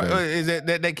what you right, baby. is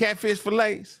that catfish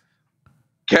fillets?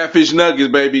 Catfish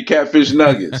nuggets, baby. Catfish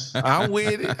nuggets. I'm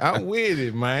with it. I'm with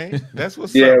it, man. That's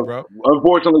what's Yeah. up, bro.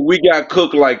 Unfortunately, we got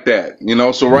cooked like that.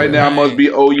 So right Yeah. now I must Man, be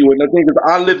OU. And the thing is,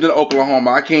 I lived in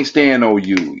Oklahoma. I can't stand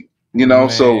OU.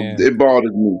 So man, it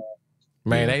bothers me.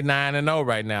 man, Yeah. they 9-0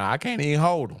 right now. I can't even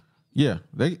hold them. Yeah.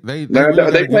 They Now,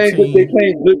 really got they a good playing good. They team.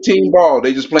 playing good team ball.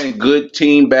 They just playing good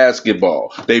team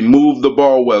basketball. They move the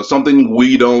ball well. Something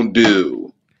we don't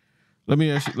do. Let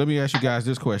me ask you guys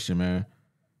this question, man.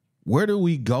 Where do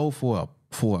we go for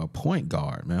a point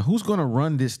guard, man? Who's gonna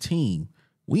run this team?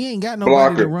 We ain't got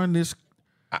nobody to Blocker. run this.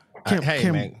 Can Hey,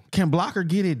 can man. can Blocker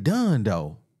get it done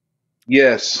though?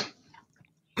 Yes.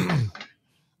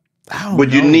 I don't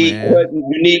But you know, need man.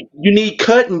 cutting. You need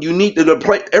cutting. You need to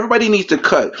play. Everybody needs to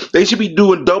cut. They should be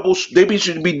doing double.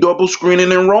 Should be double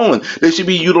screening and rolling. They should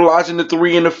be utilizing the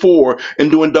 3 and the 4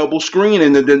 and doing double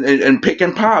screening and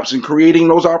picking pops and creating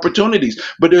those opportunities.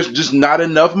 But there's just not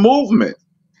enough movement.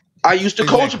 I used to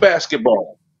coach Exactly.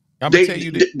 basketball. I'm gonna They tell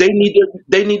you that. they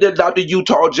need to adopt the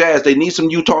Utah Jazz. They need some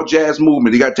Utah Jazz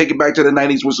movement. They got to take it back to the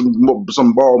 '90s with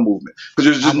some ball movement because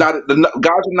there's just I'm a, not the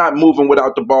guys are not moving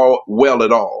without the ball well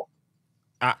at all.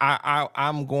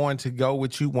 I'm going to go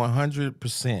with you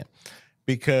 100%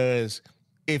 because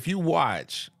if you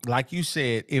watch, like you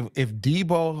said, if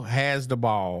Debo has the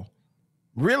ball,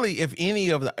 really, if any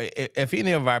of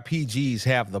our PGs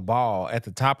have the ball at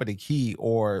the top of the key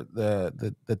or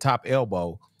the top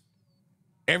elbow,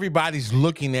 everybody's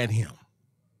looking at him.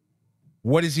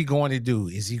 What is he going to do?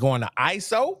 Is he going to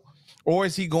ISO or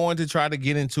is he going to try to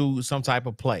get into some type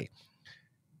of play?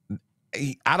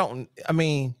 I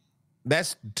mean,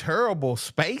 that's terrible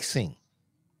spacing.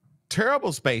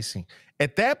 Terrible spacing.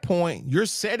 At that point, you're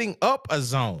setting up a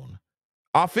zone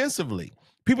offensively.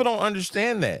 People don't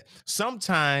understand that.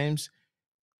 Sometimes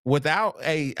without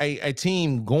a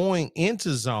team going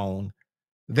into zone,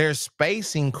 their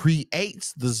spacing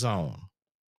creates the zone.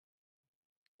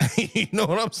 You know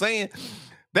what I'm saying?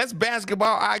 That's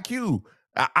basketball IQ.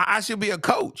 I should be a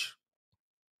coach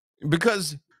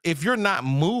because if you're not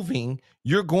moving,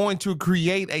 you're going to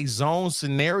create a zone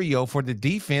scenario for the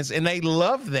defense, and they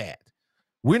love that.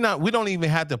 We don't even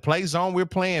have to play zone. We're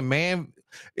playing man,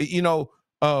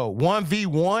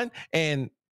 1v1, and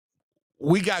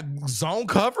we got zone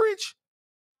coverage.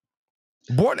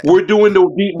 Boy, We doing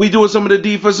some of the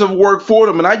defensive work for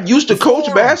them. And I used to coach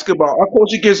for them. basketball. I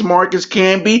coached against Marcus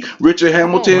Camby, Richard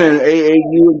Come on, Hamilton, and man.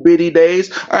 AAU and Biddy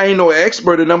days. I ain't no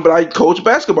expert in them, but I coach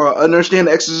basketball. I understand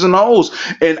X's and O's,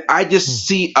 and I just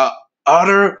see a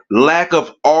utter lack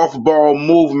of off-ball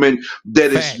movement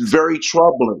that is Facts. very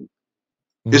troubling.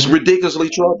 It's Mm-hmm. ridiculously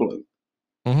troubling.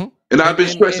 Mm-hmm. And I've been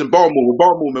And stressing ball movement,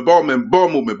 ball movement, ball movement, ball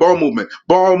movement, ball movement,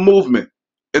 ball movement,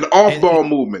 and off and ball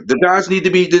movement. The guys need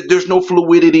to be, there's no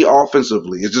fluidity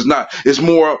offensively. It's just not. It's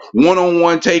more one on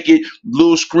one, take it,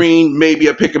 little screen, maybe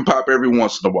a pick and pop every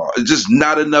once in a while. It's just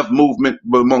not enough movement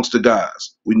amongst the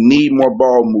guys. We need more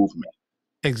ball movement.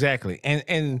 exactly.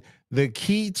 And the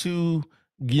key to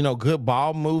good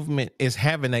ball movement is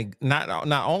having not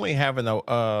only having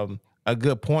a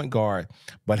good point guard,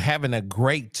 but having a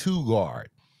great 2 guard.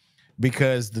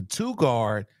 Because the 2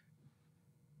 guard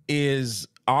is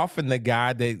often the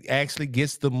guy that actually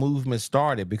gets the movement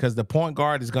started, because the point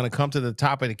guard is going to come to the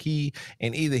top of the key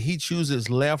and either he chooses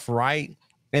left, right,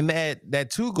 and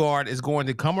that 2 guard is going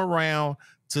to come around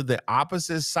to the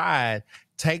opposite side,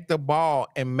 take the ball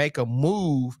and make a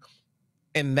move,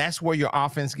 and that's where your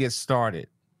offense gets started.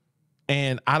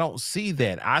 And I don't see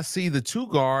that. I see the 2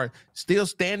 guard still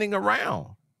standing around.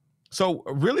 So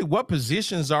really, what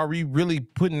positions are we really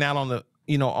putting out on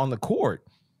the court?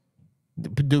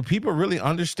 Do people really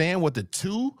understand what the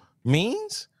 2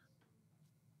 means?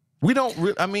 We don't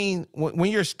really. I mean,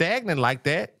 when you're stagnant like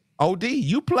that, OD,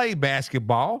 you play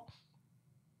basketball.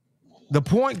 The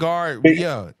point guard, Big,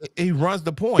 yeah, he runs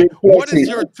the big point. What is flexi.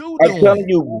 your 2 I'm telling doing?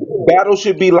 you, battle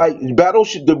should be like battle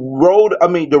should the road. I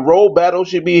mean, the road battle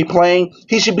should be playing.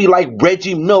 He should be like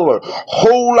Reggie Miller.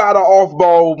 Whole lot of off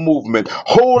ball movement.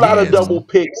 Whole lot of Yes, double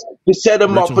picks to set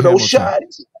him up Rachel for those Hamilton.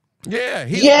 shots. yeah,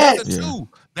 that's a Yes, Yeah. 2.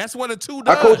 That's what a 2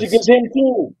 I coach does. against him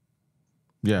too.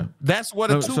 Yeah. That's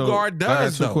what a 2 So guard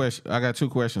does, though. I got 2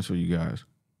 questions for you guys.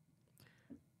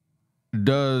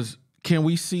 Can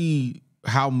we see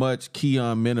how much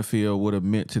Keon Minifield would have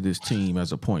meant to this team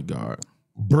as a point guard?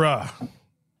 Bruh.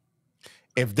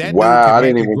 If that dude Wow, can I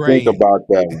make didn't a even think grade, about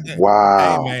that.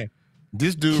 hey Wow. man,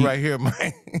 this dude Ke- right here,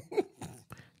 man.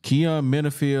 Keon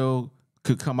Minifield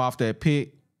could come off that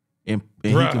pick and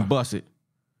he can bust it.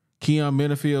 Keon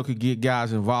Minifield could get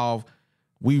guys involved.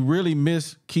 We really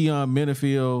miss Keon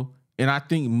Minifield, and I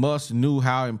think Muss knew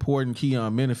how important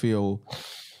Keon Minifield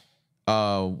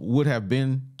would have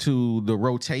been to the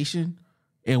rotation,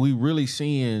 and we really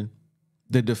seeing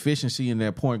the deficiency in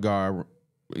that point guard,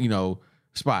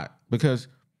 spot, because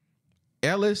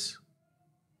Ellis,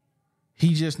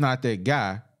 he's just not that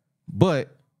guy.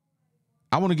 But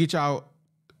I want to get y'all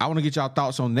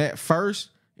thoughts on that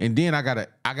first, and then I got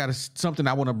something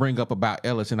I want to bring up about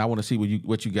Ellis, and I want to see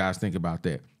what you guys think about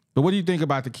that. But what do you think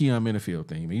about the Keon Minifield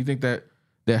thing? You think that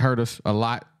hurt us a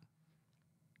lot?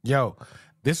 Yo,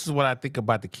 this is what I think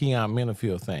about the Keon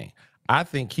Minifield thing. I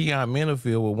think Keon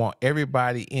Minifield will want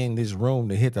everybody in this room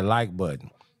to hit the like button.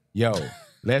 Yo,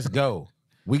 let's go.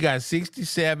 We got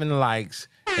 67 likes,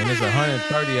 and there's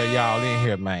 130 of y'all in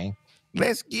here, man.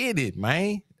 Let's get it,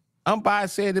 man. Umpire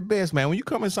said the best, man. When you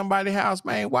come in somebody's house,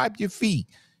 man, wipe your feet.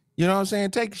 You know what I'm saying?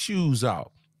 Take your shoes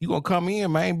off. You gonna come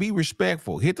in, man, be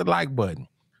respectful. Hit the like button.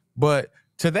 But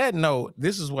to that note,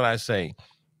 this is what I say.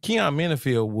 Keon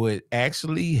Minifield would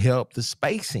actually help the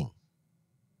spacing.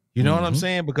 You know what I'm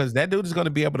saying? Because that dude is going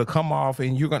to be able to come off,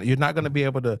 and you're not going to be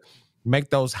able to make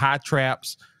those high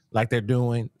traps like they're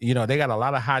doing. You know, they got a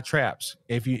lot of high traps.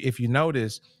 If you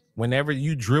notice, whenever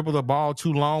you dribble the ball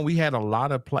too long, we had a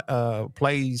lot of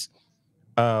plays,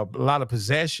 a lot of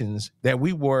possessions that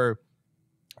we were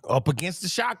up against the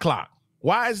shot clock.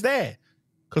 Why is that?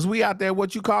 Because we out there,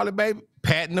 what you call it, baby?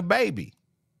 Patting the baby.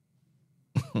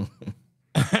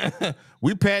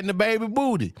 We patting the baby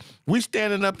booty. We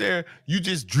standing up there, you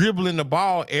just dribbling the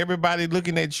ball, everybody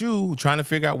looking at you, trying to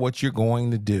figure out what you're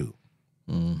going to do.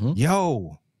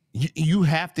 Yo, you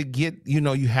have to get,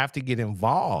 you have to get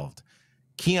involved.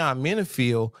 Keon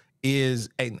Minifield is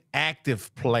an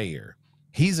active player.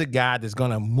 He's a guy that's going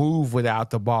to move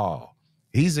without the ball.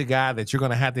 He's a guy that you're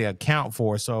going to have to account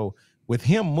for. So with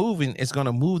him moving, it's going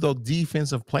to move those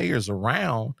defensive players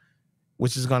around,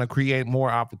 which is going to create more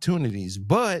opportunities.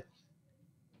 But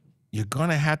you're going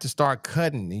to have to start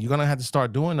cutting, and you're going to have to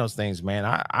start doing those things, man.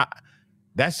 I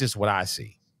that's just what I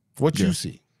see. What you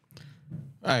see?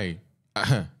 Hey,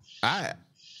 I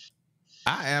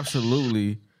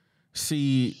absolutely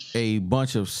see a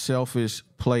bunch of selfish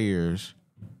players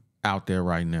out there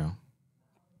right now.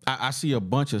 I see a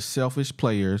bunch of selfish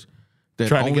players that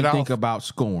Trying to only get think off. about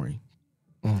scoring.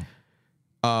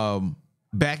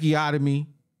 Backiotomy,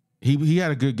 he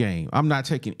had a good game. I'm not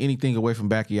taking anything away from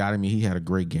Backiotomy. He had a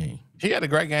great game. He had a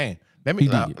great game. Let me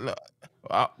pause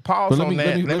But on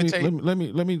that.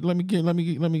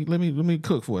 let me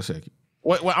cook for a second.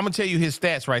 Well, I'm gonna tell you his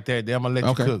stats right there. Then I'm gonna let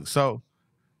you cook. So,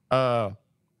 hold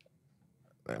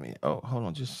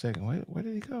on just a second. Where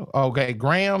did he go? Okay,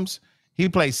 Grams. He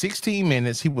played 16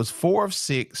 minutes. He was 4 of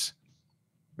 6.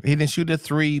 He didn't shoot a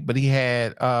 3, but he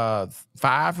had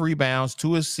 5 rebounds,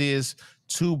 2 assists,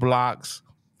 2 blocks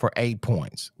for 8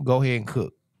 points. Go ahead and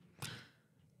cook.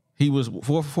 He was 4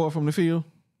 for 4 from the field.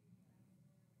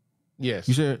 Yes.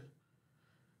 You said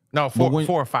no 4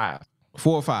 or 5.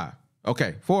 4 or 5.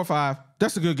 Okay, 4 or 5.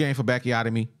 That's a good game for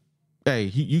Backiotomy. Hey,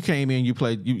 you came in, you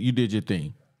played, you did your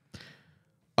thing.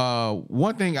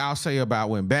 One thing I'll say about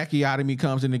when Backiotomy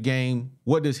comes in the game,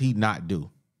 what does he not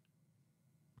do?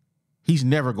 He's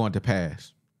never going to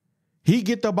pass. He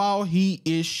get the ball, he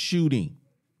is shooting.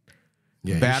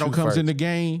 Yeah, Battle comes in the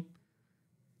game,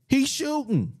 he's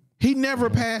shooting. He never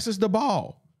passes the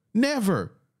ball.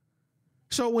 Never.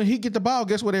 So when he get the ball,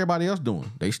 guess what everybody else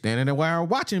doing? They standing there while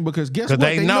watching, because guess what?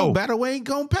 They know Battle ain't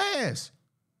going to pass.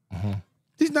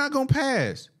 He's not going to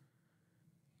pass.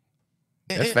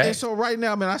 And so right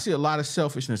now, man, I see a lot of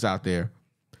selfishness out there.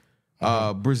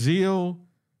 Brazille,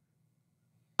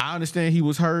 I understand he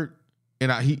was hurt,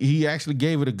 and he actually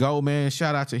gave it a go, man.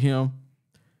 Shout out to him.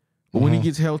 But when he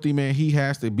gets healthy, man, he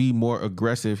has to be more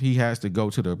aggressive. He has to go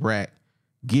to the rack.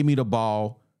 Give me the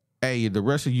ball. Hey, the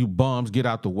rest of you bums, get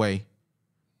out the way.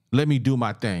 Let me do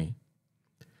my thing.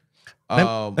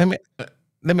 Let me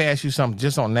ask you something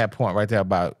just on that point right there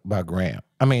about Brazille.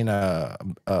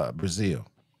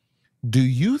 Do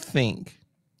you think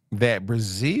that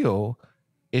Brazille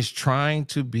is trying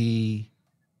to be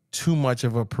too much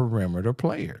of a perimeter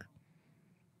player?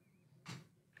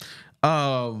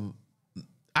 I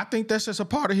think that's just a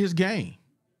part of his game.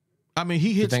 I mean,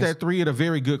 he hits that 3 at a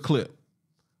very good clip.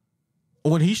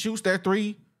 When he shoots that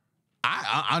 3,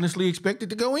 I honestly expect it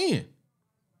to go in.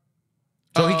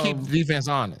 So he keeps the defense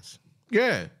honest.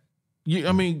 Yeah.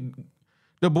 I mean,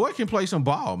 the boy can play some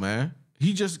ball, man.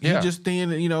 He just thin,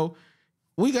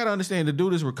 we got to understand the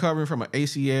dude is recovering from an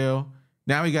ACL.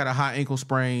 Now he got a high ankle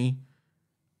sprain.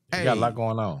 He got a lot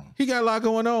going on. He got a lot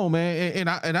going on, man.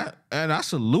 And I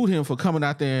salute him for coming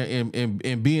out there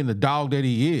and being the dog that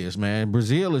he is, man.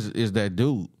 Brazille is that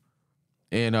dude.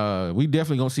 And we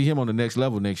definitely gonna see him on the next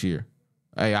level next year.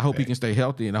 Hey, I hope he can stay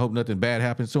healthy, and I hope nothing bad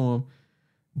happens to him.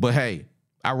 But hey,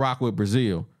 I rock with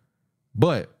Brazille.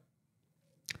 But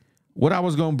what I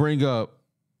was gonna bring up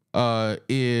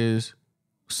is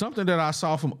something that I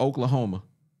saw from Oklahoma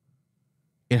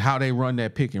and how they run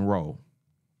that pick and roll.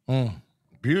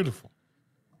 Beautiful.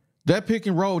 That pick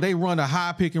and roll, they run a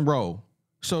high pick and roll.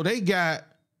 So they got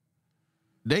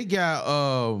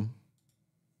the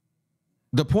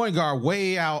point guard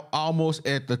way out almost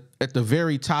at the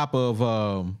very top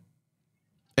of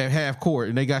at half court,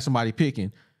 and they got somebody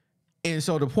picking. And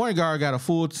so the point guard got a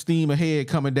full steam ahead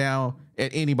coming down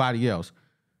at anybody else.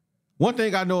 One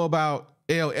thing I know about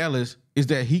L. Ellis is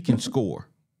that he can score.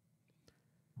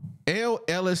 L.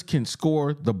 Ellis can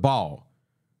score the ball.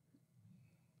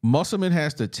 Musselman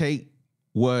has to take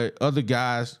what other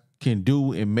guys can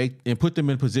do and put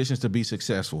them in positions to be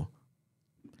successful.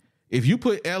 If you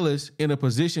put Ellis in a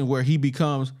position where he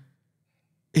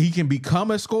can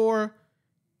become a scorer,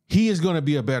 he is going to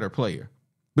be a better player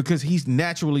because he's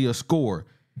naturally a scorer.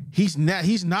 He's not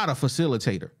a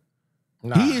facilitator.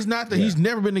 Nah, he is not he's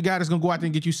never been the guy that's going to go out there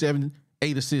and get you 7-8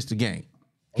 assists a game.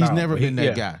 He's never been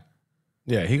that guy.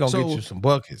 Yeah, he going to get you some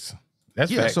buckets.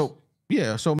 That's facts. So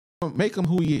make him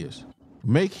who he is.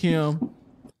 Make him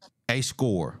a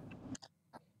scorer.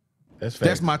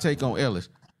 That's my take on Ellis.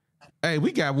 Hey,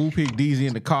 we got Woo Pig DZ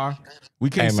in the car.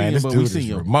 We can't see him, but we see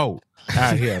him. Remote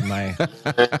out here, man.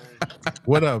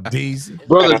 What up, DZ?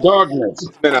 Brother Darkness.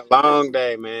 It's been a long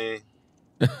day, man.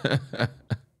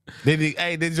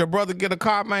 Did your brother get a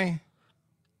car, man?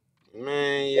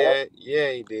 Man, yeah,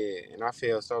 he did. And I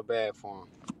feel so bad for him.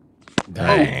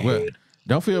 Dang. Well,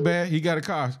 don't feel bad. He got a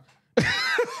car.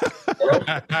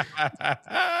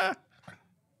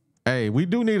 Hey, we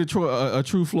do need a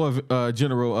true floor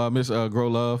general, Miss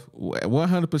Growlove,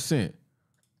 100%.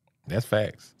 That's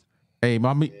facts. Hey,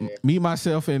 me,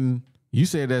 myself, and you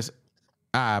said that's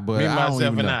I, but Me, I don't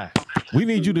myself, even and know. I. We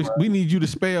need you to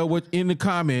spell what in the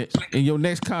comments in your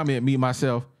next comment. Me,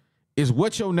 myself, is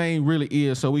what your name really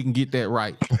is, so we can get that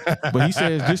right. But he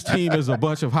says this team is a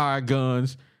bunch of hired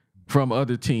guns from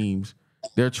other teams.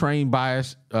 Their train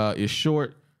bias is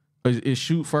shoot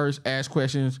first, ask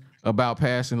questions about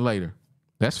passing later.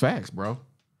 That's facts, bro.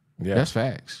 Yeah, that's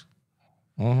facts.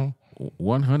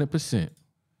 100%.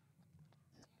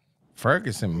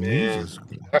 Ferguson music.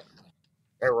 That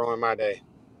ruined my day.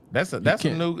 That's a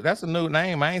new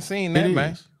name. I ain't seen that,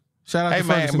 man. Shout out to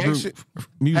Ferguson Group.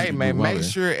 Make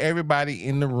sure everybody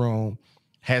in the room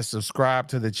has subscribed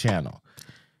to the channel.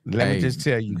 Let me just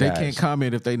tell you guys. They can't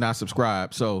comment if they not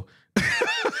subscribed. So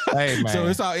hey, man. So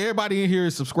it's all everybody in here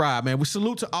is subscribed, man. We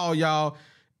salute to all y'all.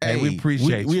 Hey, we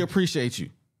appreciate you. We appreciate you.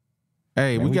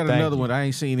 Hey, man, we got another one. I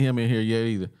ain't seen him in here yet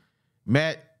either.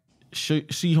 Matt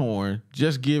Seahorn,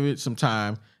 just give it some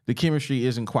time. The chemistry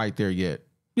isn't quite there yet.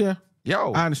 Yeah.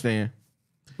 Yo. I understand.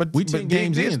 But we 10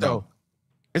 games in though.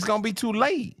 It's gonna be too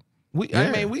late. We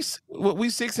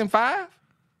 6-5?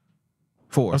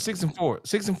 4. Or 6-4.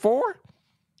 6-4?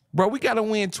 Bro, we gotta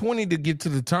win 20 to get to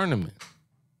the tournament.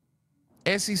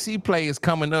 SEC play is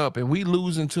coming up, and we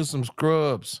losing to some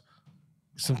scrubs,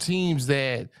 some teams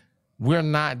that we're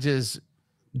not just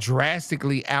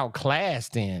drastically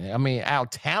outclassed in. I mean,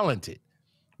 out-talented.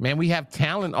 Man, we have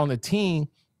talent on the team,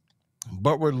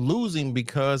 but we're losing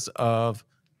because of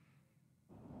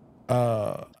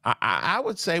I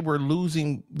would say we're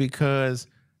losing because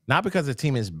not because the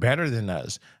team is better than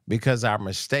us, because our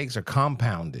mistakes are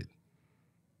compounded.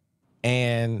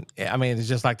 And I mean, it's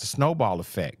just like the snowball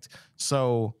effect.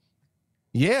 So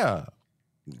yeah,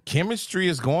 chemistry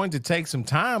is going to take some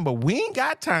time, but we ain't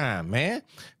got time, man.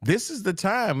 This is the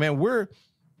time, man. We're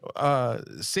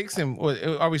 6 and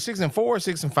are we 6-4 or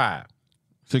 6-5?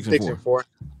 6-4.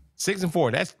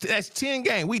 6-4. That's 10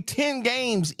 games. We 10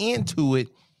 games into it.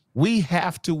 We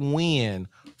have to win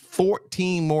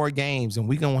 14 more games, and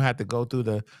we're gonna have to go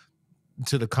through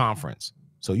to the conference.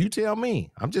 So you tell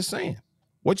me. I'm just saying.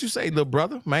 What you say, little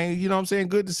brother? Man, you know what I'm saying?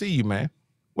 Good to see you, man.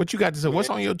 What you got to say? What's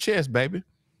on your chest, baby?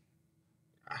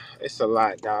 It's a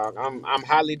lot, dog. I'm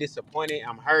highly disappointed.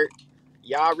 I'm hurt.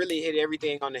 Y'all really hit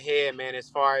everything on the head, man, as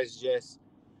far as just,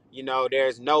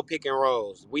 there's no pick and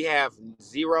rolls. We have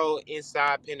zero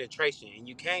inside penetration, and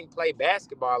you can't play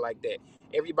basketball like that.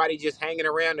 Everybody just hanging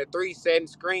around the 3, setting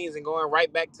screens and going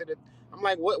right back to the. I'm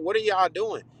like, what are y'all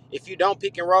doing? If you don't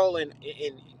pick and roll and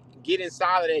get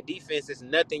inside of that defense, there's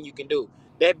nothing you can do.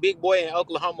 That big boy in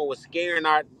Oklahoma was scaring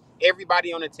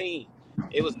everybody on the team.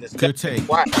 It was disgusting. Good take.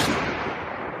 Watch.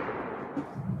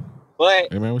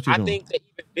 But Hey man, what you I doing? think the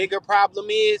even bigger problem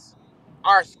is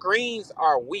our screens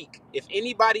are weak. If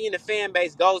anybody in the fan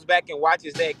base goes back and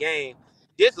watches that game,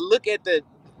 just look at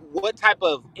what type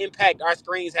of impact our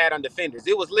screens had on defenders.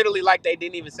 It was literally like they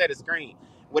didn't even set a screen.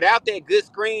 Without that good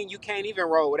screen, you can't even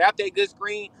roll. Without that good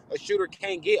screen, a shooter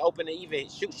can't get open to even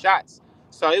shoot shots.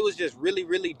 So it was just really,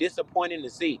 really disappointing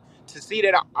to see. To see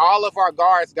that all of our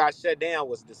guards got shut down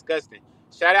was disgusting.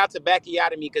 Shout out to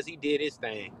Bakayatomi because he did his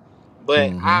thing.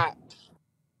 But Mm-hmm.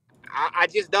 I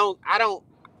just I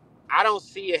don't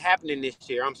see it happening this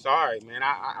year. I'm sorry, man.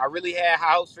 I really had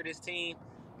high hopes for this team,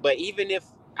 but even if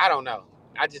I don't know,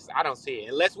 I don't see it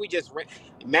unless we just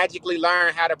magically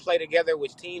learn how to play together,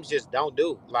 which teams just don't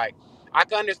do. Like I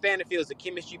can understand if it was a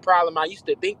chemistry problem. I used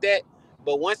to think that,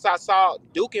 but once I saw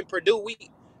Duke and Purdue,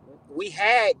 we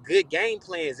had good game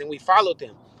plans and we followed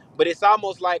them. But it's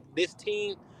almost like this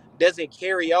team doesn't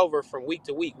carry over from week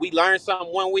to week. We learn something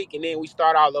one week and then we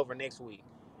start all over next week.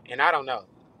 And I don't know.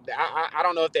 I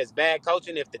don't know if that's bad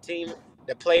coaching, if the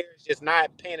players just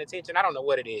not paying attention. I don't know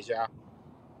what it is, y'all.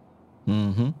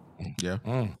 Mm-hmm. Yeah.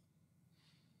 Mm.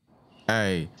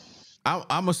 Hey, I'm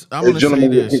Hey, gonna say gentlemen,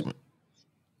 this.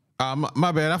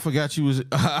 My bad. I forgot you was.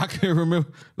 I can't remember.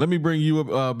 Let me bring you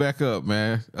back up,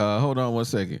 man. Hold on 1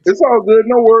 second. it's all good.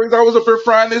 No worries. I was up here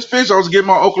frying this fish. I was getting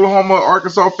my Oklahoma,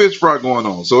 Arkansas fish fry going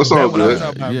on. So it's all That's what I'm good.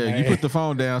 talking about, Yeah, you man. put the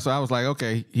phone down, so I was like,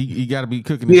 okay, he got to be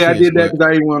cooking his Yeah, I fish. did that But because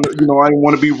I didn't want to, I didn't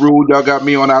want to be rude. Y'all got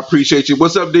me on. I appreciate you.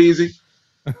 What's up, Deezy?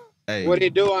 What hey,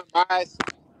 it doing, guys?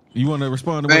 you want to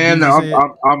respond to what Man, DZ said?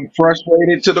 I'm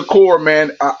frustrated to the core,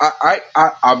 man. I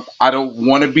don't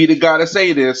want to be the guy to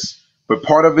say this, but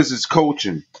part of it is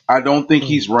coaching. I don't think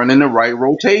he's running the right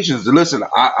rotations. Listen,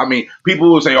 I mean,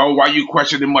 people will say, "Oh, why you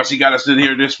questioning much? He got us in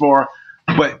here this far,"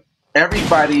 but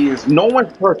no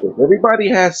one's perfect. Everybody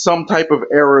has some type of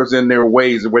errors in their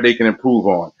ways where they can improve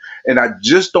on, and I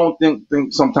just don't think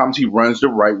sometimes he runs the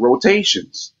right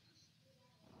rotations.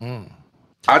 Mm.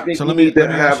 I think So we let me need to let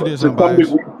me have ask you this, to some unbiased.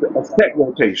 degree a set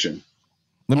rotation.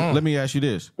 Let me ask you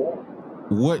this.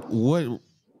 What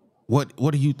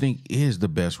what do you think is the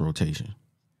best rotation?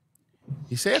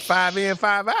 He said 5 in,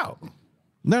 5 out.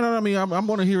 No. I mean, I'm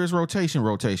going to hear his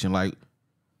rotation. Like,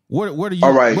 where do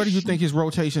All you right. where do you think his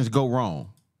rotations go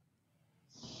wrong?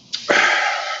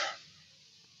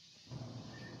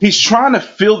 He's trying to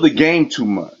fill the game too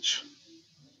much.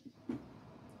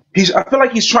 I feel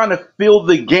like he's trying to fill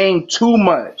the game too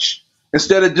much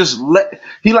instead of just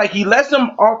he lets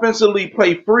them offensively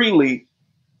play freely,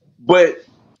 but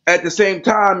at the same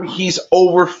time he's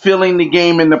overfilling the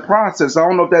game in the process. I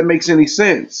don't know if that makes any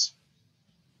sense.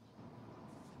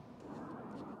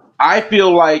 I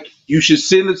feel like you should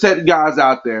send a set of guys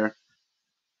out there.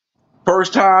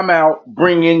 First time out,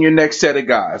 bring in your next set of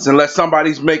guys. Unless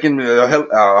somebody's making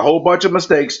a whole bunch of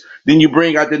mistakes, then you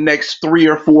bring out the next 3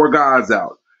 or 4 guys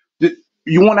out.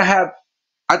 You want to have,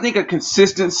 I think, a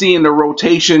consistency in the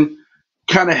rotation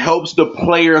kind of helps the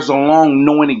players along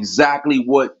knowing exactly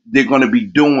what they're going to be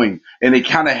doing, and it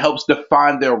kind of helps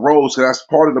define their roles. Because that's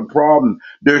part of the problem.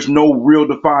 There's no real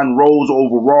defined roles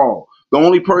overall. The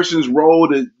only person's role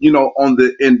that on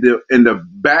the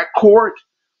backcourt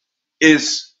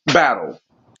is Battle.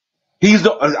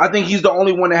 I think he's the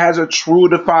only one that has a true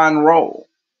defined role.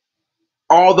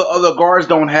 All the other guards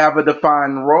don't have a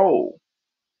defined role.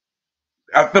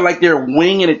 I feel like they're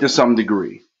winging it to some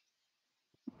degree.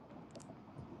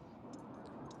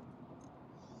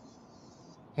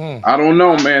 Mm. I don't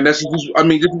know, man. I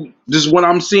mean, this is what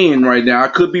I'm seeing right now. I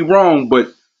could be wrong,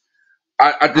 but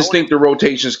I I just want think the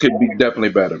rotations could be definitely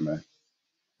better, man.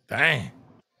 Dang.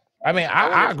 I mean, I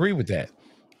want I agree with that.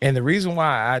 And the reason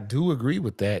why I do agree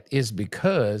with that is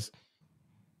because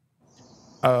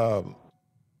um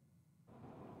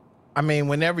I mean,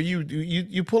 whenever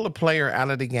you pull a player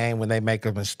out of the game when they make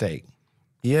a mistake,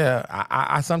 yeah,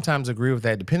 I sometimes agree with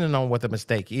that, depending on what the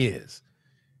mistake is.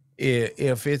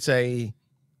 If it's a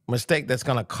mistake that's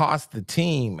going to cost the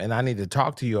team, and I need to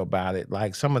talk to you about it,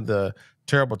 like some of the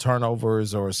terrible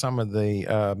turnovers or some of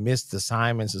the missed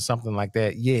assignments or something like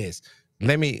that, yes,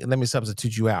 let me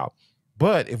substitute you out.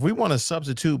 But if we want to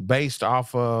substitute based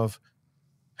off of,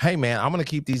 hey man, I'm going to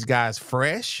keep these guys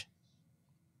fresh,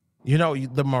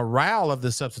 the morale of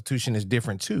the substitution is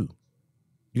different too.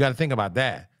 You got to think about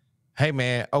that. Hey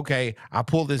man, okay, I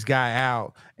pulled this guy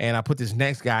out and I put this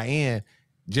next guy in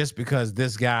just because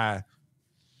this guy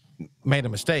made a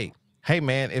mistake. Hey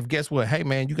man, if guess what? Hey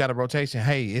man, you got a rotation.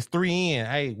 Hey, it's 3 in.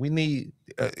 Hey, we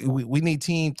need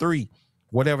team 3,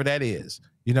 whatever that is.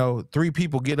 3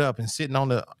 people get up and sitting on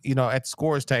the at the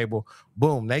scores table.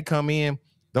 Boom, they come in.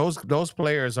 Those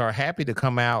players are happy to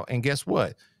come out, and guess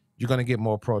what? you're going to get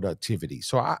more productivity.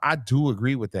 So I do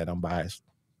agree with that, unbiased.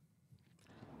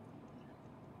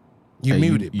 You Hey,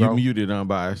 muted, you bro. muted,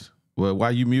 unbiased. Well,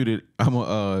 while you muted, I'm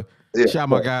gonna Yeah, shout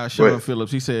my go guy go Sean ahead.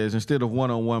 Phillips. He says instead of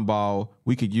one-on-one ball,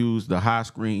 we could use the high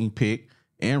screen pick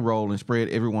and roll and spread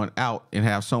everyone out and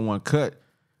have someone cut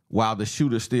while the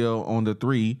shooter's still on the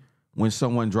three when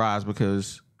someone drives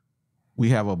because we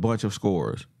have a bunch of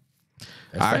scorers.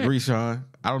 That's I fact. agree, Sean.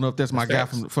 I don't know if that's my guy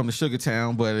facts. from the Sugar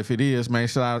Town, but if it is, man,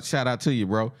 shout out to you,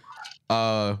 bro.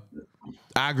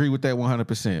 I agree with that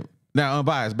 100%. Now,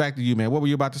 unbiased, back to you, man. What were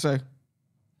you about to say?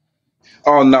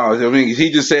 Oh no, I mean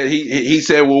he just said he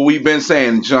said what we've been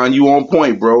saying, John. You on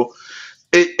point, bro.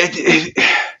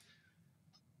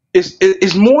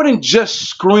 It's more than just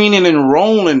screening and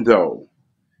rolling though.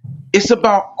 It's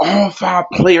about all five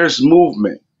players'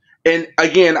 movement. And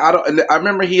again, I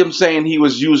remember him saying he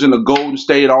was using the Golden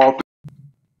State offense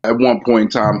at one point in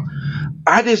time.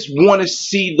 I just want to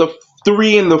see the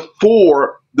three and the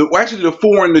four. Actually, the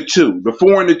four and the two. The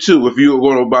four and the two. If you're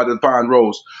going about the fine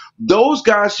roles, those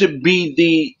guys should be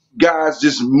the guys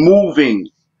just moving.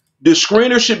 The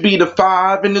screener should be the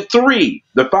five and the three.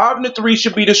 The five and the three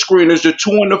should be the screeners. The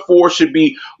two and the four should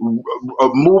be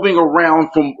moving around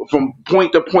from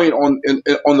point to point on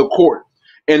the court.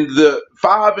 And the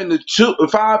five and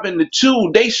the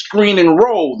two, they screen and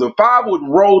roll. The five would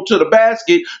roll to the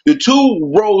basket. The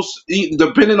two rolls,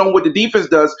 depending on what the defense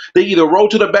does, they either roll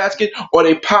to the basket or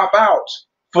they pop out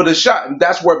for the shot. And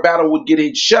that's where Battle would get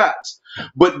his shots.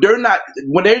 But they're not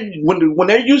when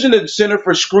they're using the center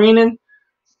for screening.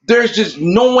 There's just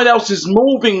no one else is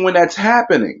moving when that's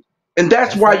happening. And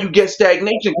that's That's why you fact. get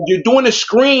stagnation. You're doing a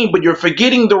screen, but you're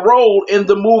forgetting the role in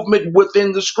the movement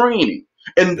within the screening.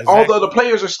 And all the other Exactly.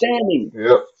 players are standing.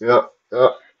 Yep. Yeah.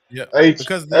 Hey,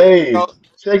 Because hey, So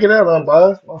check it out,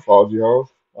 unbiased. My fault, y'all.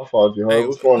 My fault, hey, y'all.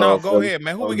 What's going no, on, go fellas? ahead,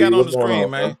 man. Who we got D, on what's the going screen,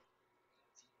 on, fella? man?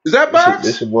 Is that This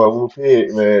Box? your boy Whoop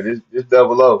Head, man. This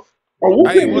double O. Oh, This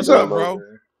whoop Whoop Hey, it. Head What's what's up? up, double O, bro?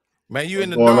 man. Man, you in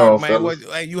What's the going dark, on, man. What? fellas?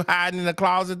 Hey, you hiding in the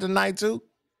closet tonight too?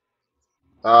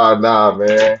 Nah,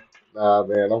 man. Nah,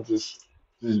 man. I'm just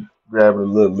grabbing a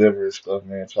little liver and stuff,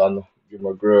 man. Trying to get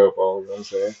my grub on. You know what I'm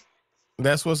saying?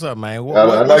 That's what's up, man. What,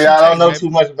 I what know what's your y'all don't take, know too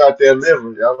baby? much about that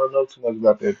liver. Y'all don't know too much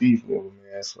about that beef liver,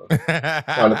 man. So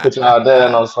trying to put y'all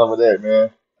down That's on some of that,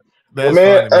 man. But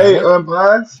man, funny, man. hey, What?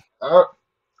 unbiased.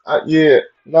 Yeah,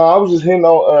 no, I was just hitting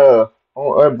on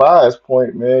unbiased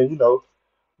point, man.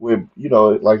 With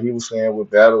like he was saying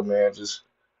with Battle, man, just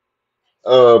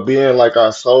being like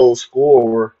our sole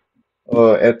scorer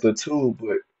at the two,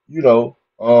 but you know,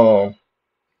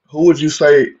 who would you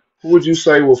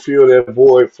say will fill that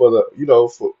void for the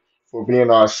for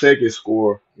being our second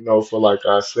scorer, for like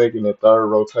our second and third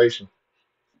rotation,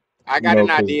 I got an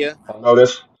because idea. I know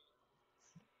that's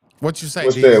What you say,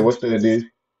 what's that, Deezy? D?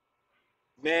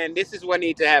 Man, this is what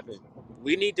needs to happen.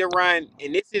 We need to run,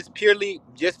 and this is purely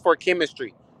just for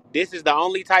chemistry. This is the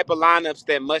only type of lineups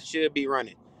that must should be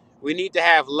running. We need to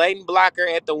have Leighton Blocker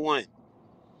at the one.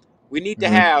 We need to Mm-hmm.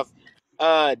 have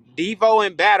Devo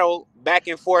and Battle back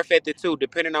and forth at the two,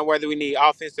 depending on whether we need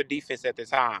offense or defense at the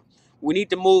time. We need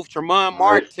to move Tremont All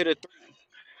right, Mark to the three.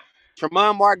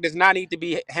 Tremont Mark does not need to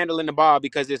be handling the ball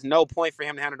because there's no point for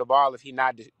him to handle the ball if he's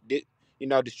not,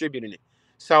 distributing it.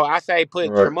 So I say all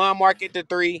put right. Tremont Mark at the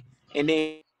three, and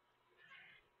then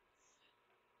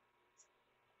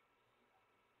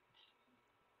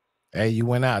Hey, you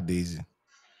went out, Deezy.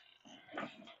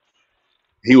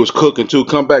 He was cooking too.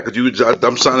 Come back, cause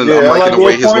I'm Yeah, I liking like the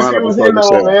way what his points he lineup was is hitting starting to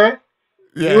on, sound. man.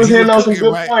 He Yeah, was he was hitting on some cooking,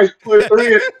 good right? points. Put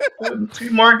T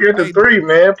Mark at the Hey, three,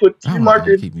 man. Put T Oh my Mark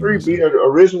God, at the keep me three, be myself. an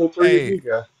original three and hey, D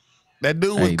guy. that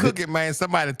dude was Hey, cooking, man.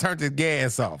 Somebody turned his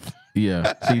gas off. yeah.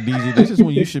 See, DZ, this is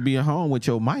when you should be at home with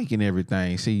your mic and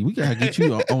everything. See, we gotta get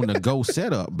you on the go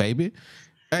setup, baby.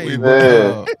 Hey, We but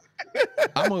did.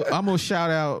 Man, I'm gonna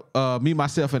shout out me,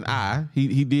 myself, and I.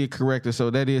 He did correct us, so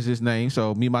that is his name.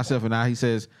 So me, myself, and I. He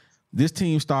says this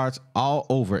team starts all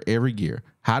over every year.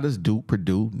 How does Duke,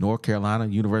 Purdue, North Carolina,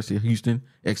 University of Houston,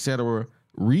 etc.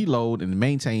 reload and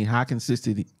maintain high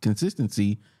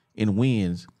consistency in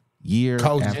wins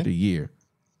year after Coaching. year?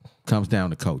 Comes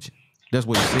down to coaching. That's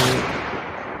what he said.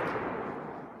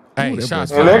 Ooh, Hey, that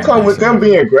shots brother and sound that fired, like come he man. with them sound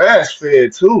good. being grass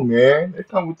fed too, man. They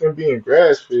come with them being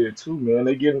grass fed too, man.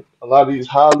 They getting a lot of these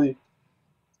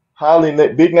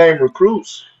big name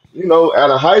recruits,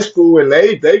 out of high school, and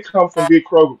they come from big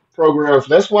programs.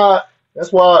 That's why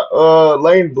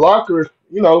Lane Blocker,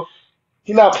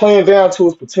 he's not playing down to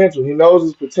his potential. He knows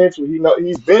his potential.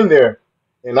 He's been there,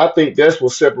 and I think that's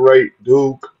what separate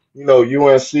Duke,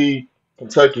 UNC,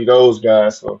 Kentucky, those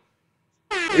guys. So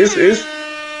it's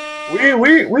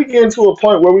we getting to a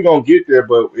point where we're gonna get there,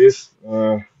 but it's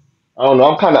I don't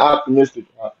know. I'm kind of optimistic.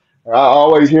 I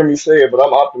always hear me say it, but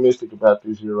I'm optimistic about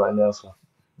this year right now. So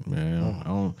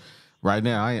Man, right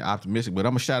now I ain't optimistic, but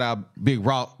I'm gonna shout out Big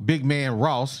Man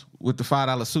Ross with the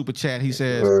 $5 super chat. He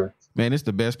says, uh, "Man, it's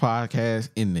the best podcast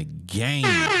in the game."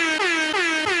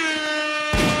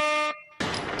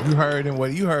 You heard him.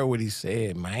 You heard what he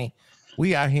said, man.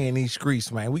 We out here in these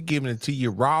streets, man. We giving it to you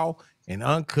raw and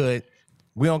uncut.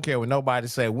 We don't care what nobody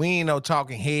say. We ain't no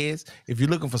talking heads. If you're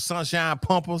looking for sunshine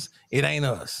pumpers, it ain't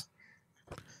us.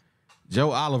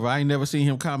 Joe Oliver, I ain't never seen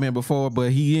him comment before,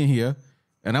 but he in here,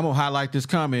 and I'm gonna highlight this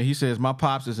comment. He says, "My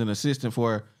pops is an assistant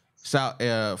for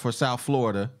South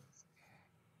Florida.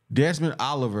 Desmond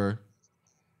Oliver,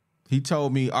 he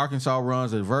told me Arkansas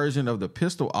runs a version of the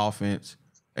pistol offense,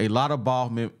 a lot of ball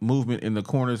movement in the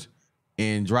corners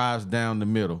and drives down the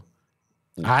middle."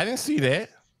 I didn't see that.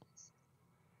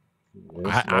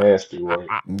 it's nasty work.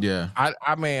 Yeah.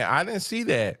 I mean, I didn't see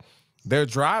that. They're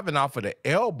driving off of the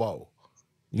elbow.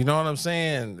 You know what I'm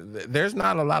saying? There's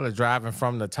not a lot of driving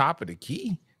from the top of the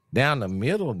key down the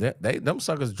middle. Them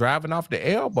suckers driving off the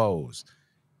elbows,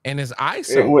 and it's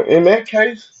ISO. In that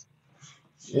case,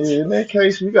 yeah, in that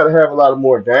case, you got to have a lot of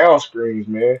more down screens,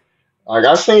 man. Like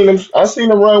I seen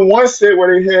them run one set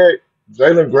where they had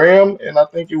Jalen Graham and I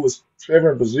think it was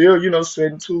Tevin Brazille,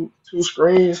 setting two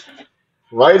screens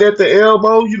right at the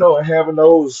elbow, and having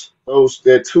those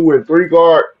that 2 and 3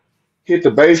 guard hit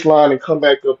the baseline and come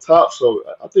back up top. So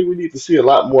I think we need to see a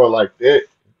lot more like that,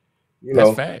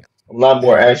 That's fact. a lot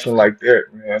more Yeah, that's action like that,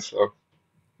 man. So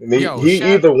and Yo, he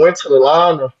either went to the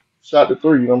line or shot the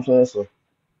three, you know what I'm saying? So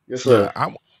yes, sir. yeah,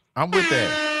 I'm with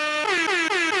that.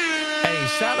 Hey,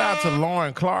 shout out to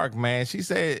Lauren Clark, man. She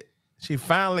said she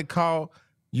finally caught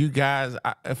you guys.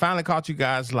 I finally caught you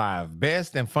guys live.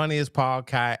 Best and funniest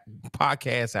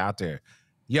podcast out there.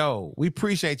 Yo, we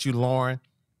appreciate you, Lauren.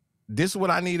 This is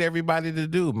what I need everybody to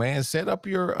do, man. Set up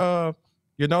your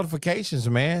notifications,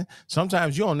 man.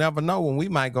 Sometimes you don't never know when we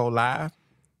might go live.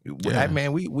 Yeah. Hey,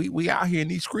 man, we out here in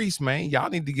these streets, man. Y'all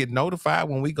need to get notified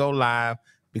when we go live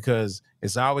because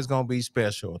it's always gonna be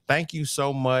special. Thank you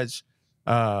so much,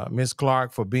 Miss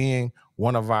Clark, for being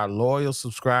one of our loyal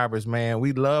subscribers, man.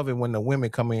 We love it when the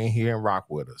women come in here and rock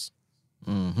with us.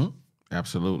 Mm-hmm.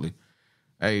 Absolutely.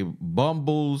 Hey,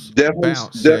 Bumbles Definitely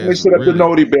Bounce definitely says, set up the really?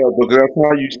 noti bell because that's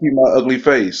how you see my ugly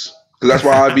face. Because that's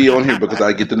why I be on here because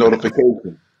I get the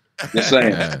notification. Just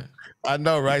saying. Yeah. I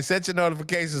know, right? Set your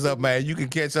notifications up, man. You can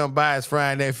catch some bias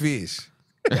frying that fish.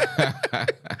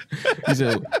 He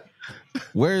said,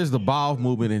 "Where is the ball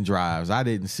movement in drives? I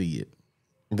didn't see it."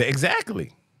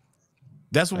 Exactly.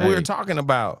 That's what we're talking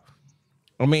about.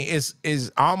 I mean, it's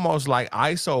almost like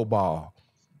ISO ball.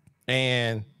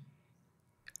 And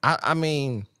I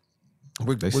mean,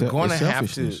 we're going to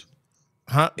have to,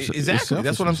 huh? Exactly.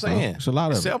 That's what I'm saying. It's a lot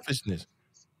of selfishness.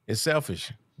 It's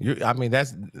selfish. I mean,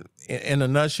 that's in a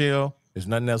nutshell. There's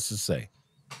nothing else to say.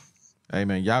 Hey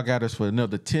man, y'all got us for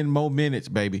another 10 more minutes,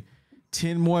 baby.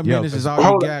 10 more minutes is all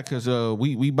you got because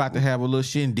we about to have a little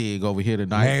shindig over here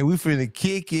tonight. Man, we finna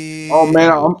kick it. Oh man,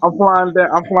 I'm flying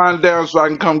down. I'm flying down so I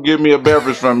can come get me a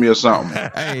beverage from you or something.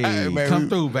 Hey, Man, come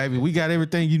through, baby. We got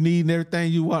everything you need and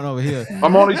everything you want over here.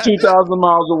 I'm only 2,000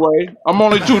 miles away.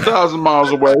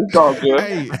 It's all good.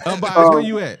 Hey, Unbiased, where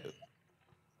you at?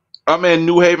 I'm in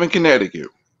New Haven, Connecticut.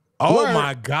 Oh Word.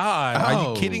 my God.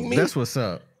 Are you kidding me? That's what's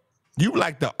up. You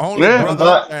like the only Yeah. brother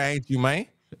out there, ain't you, man?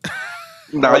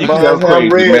 Nah, you But can go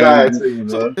crazy, red eye man. to you,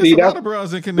 man. It's a lot of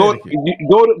bros in Connecticut.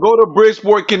 Go to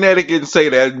Bridgeport, Connecticut, and say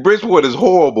that Bridgeport is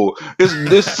horrible.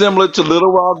 It's similar to Little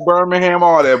Rock, Birmingham,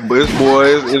 all that. But this boy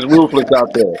is ruthless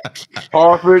out there.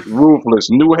 Hartford, ruthless.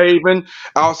 New Haven,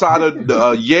 outside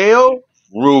of Yale,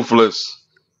 ruthless.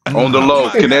 On the low,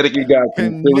 Connecticut got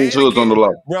some serious hoods on the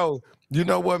low. Bro, you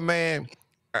know what, man?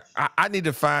 I need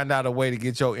to find out a way to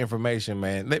get your information,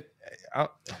 man.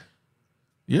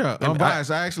 Yeah, Unbiased.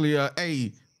 I actually,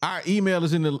 hey, our email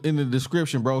is in the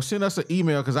description, bro. Send us an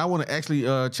email because I want to actually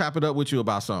chop it up with you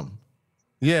about something.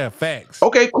 Yeah, facts.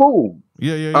 Okay, cool.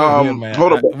 Yeah. Yeah, man.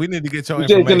 Hold on. We need to get your You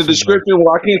said information. it's in the description.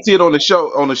 Well, I can't see it on the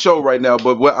show right now,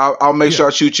 but I'll make sure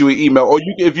I shoot you an email, or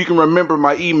if you can remember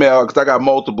my email because I got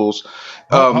multiples.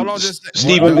 Hold on, just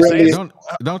Stephen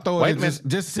Don't throw Wait it. a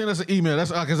Just send us an email.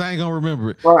 That's because I ain't gonna remember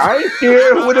it. Well, I ain't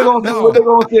scared. What they gonna do? What they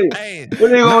gonna say? Hey,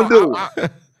 What they gonna do?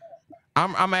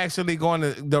 I'm actually going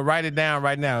to write it down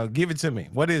right now. Give it to me.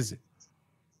 What is it?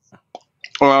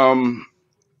 I'm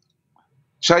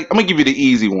gonna give you the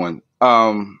easy one.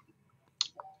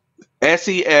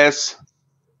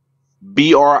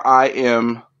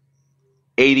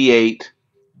 SESBRIM88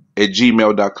 at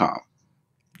gmail.com.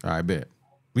 I bet.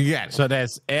 We got it. So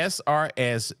that's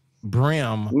SRS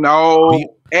Brim. No,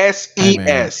 Hey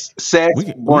man, SES. Ses we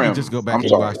can just Brim. go back I'm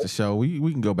and sorry. watch the show.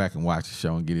 We can go back and watch the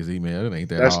show and get his email. It ain't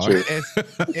that That's hard. true.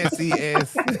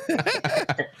 SES.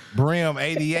 Brim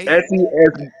 88.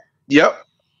 SES. Yep.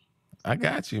 I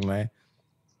got you, man.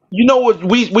 You know what?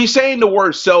 We saying the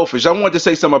word selfish. I wanted to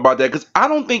say something about that because I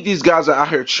don't think these guys are out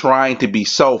here trying to be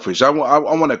selfish. I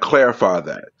want to clarify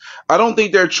that. I don't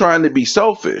think they're trying to be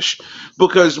selfish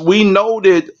because we know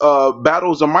that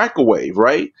Battle's a microwave,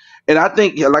 right? And I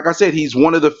think, like I said, he's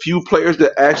one of the few players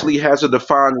that actually has a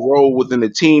defined role within the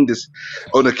team that's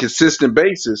on a consistent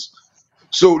basis.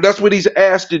 So that's what he's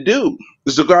asked to do,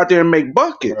 is to go out there and make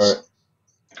Right. buckets.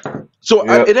 So it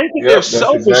Yep. ain't that they're Yep.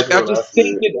 That's selfish. exactly I what I just think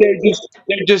said. that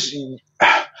they're just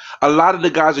a lot of the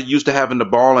guys are used to having the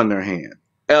ball in their hand.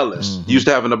 Ellis Mm-hmm. used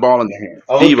to having the ball in their hand.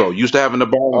 Oh, Devo used to having the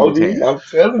ball in his OD, hand. I'm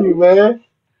telling you, man.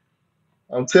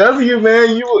 I'm telling you,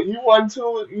 man. You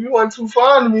wasn't too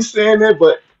fond of me saying that,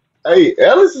 but hey,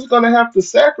 Ellis is gonna have to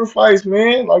sacrifice,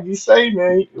 man. Like you say,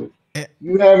 man.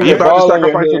 You having He the about to ball in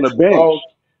your sacrifice on hand the too bench. long,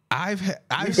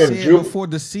 you I've can said dribble. before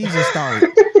the season started,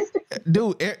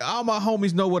 dude. All my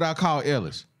homies know what I call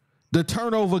Ellis. The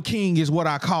turnover king is what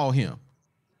I call him.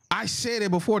 I said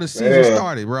it before the season Man,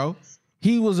 started, bro.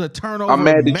 He was a I'm turnover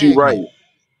mad that you're right. magnet.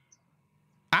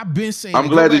 I've been saying I'm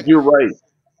it. Go glad that back. you're right.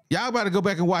 Y'all about to go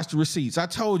back and watch the receipts. I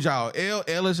told y'all,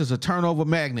 Ellis is a turnover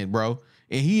magnet, bro.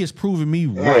 And he is proving me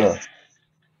right. man,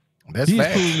 That's He is fact.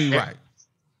 proving me right.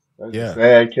 that's a Yeah.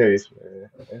 sad case, man.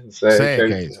 That's a sad Sad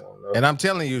case for case. him, And I'm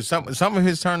telling you, some of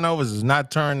his turnovers is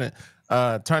not turning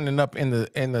up in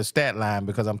the stat line,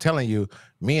 because I'm telling you,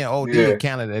 me and OD Yeah.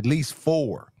 counted at least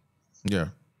 4. Yeah.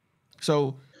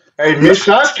 So Hey, missed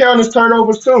shots count as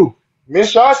turnovers too.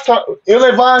 Missed shots,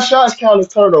 ill-advised shots count as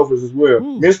turnovers as well.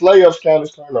 whew, Missed layups count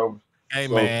as turnovers. Hey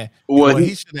So man, Well, well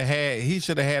he should have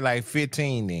had like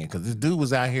 15 then, because this dude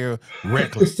was out here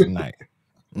reckless tonight.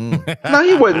 no,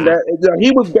 he wasn't that.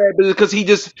 He was bad because he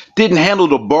just didn't handle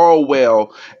the ball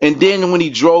well. And then when he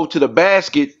drove to the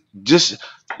basket, just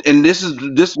and this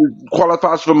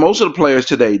qualifies for most of the players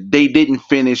today. They didn't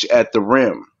finish at the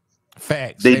rim.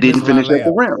 Facts. They They missed didn't a lot finish of at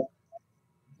the layups. rim.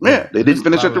 Yeah, Yeah, they didn't missed a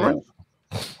finish lot at of the layups. rim.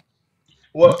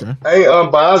 well, okay. hey,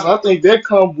 Bias, I think that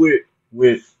comes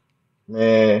with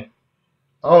man.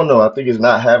 I don't know. I think it's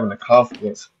not having the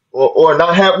confidence or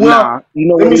not have. Well, Nah, you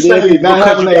know let what me it is? say It's not because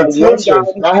having you the got one guy intentions,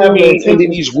 on the not having the screen and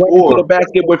then intentions to he's running to the score.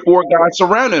 basket with four guys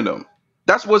surrounding him.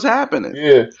 That's what's happening.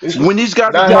 Yeah, it's When these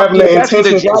guys are not driving having to the the basket,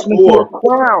 they're intentions to driving into a score.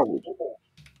 crowd.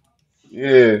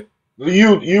 Yeah.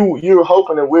 You're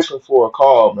hoping and wishing for a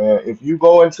call, man. If you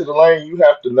go into the lane, you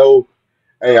have to know,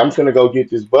 hey, I'm finna go get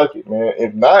this bucket, man.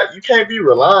 If not, you can't be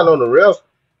relying on the refs.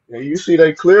 And you see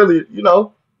they clearly,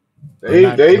 It's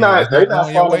they not not going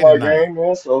your finding way my tonight. game,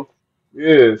 man. So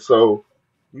yeah, so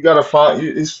you gotta find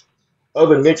it's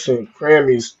other nicks and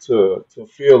crannies to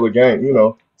fill the game,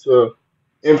 to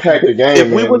impact the game,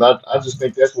 If we man. was And I just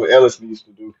think that's what Ellis needs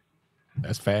to do.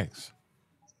 That's facts.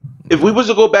 if we Okay. was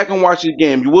to go back and watch the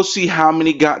game, you will see how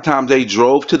many times they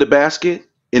drove to the basket,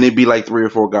 and it'd be like three or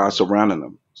four guys surrounding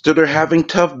them. So they're having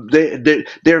tough.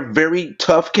 They're very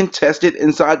tough contested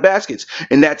inside baskets,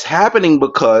 and that's happening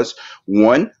because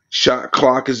one, shot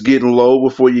clock is getting low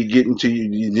before you get into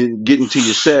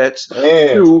your sets.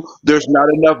 Man, Two, there's not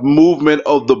enough movement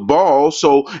of the ball.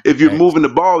 So if you're Facts. moving the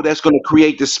ball, that's going to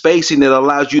create the spacing that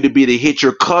allows you to be to hit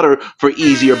your cutter for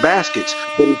easier baskets.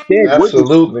 But instead, we're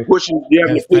just absolutely. pushing. You're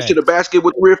having That's to push to the facts. basket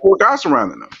with three or four guys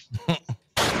surrounding them.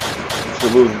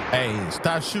 Absolutely. Hey,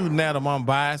 stop shooting at them on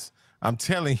bias. I'm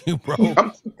telling you, bro.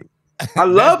 I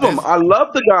that's love them. that's I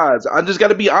love the guys. I just got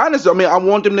to be honest. I mean, I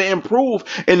want them to improve.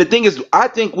 And the thing is, I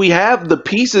think we have the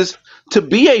pieces to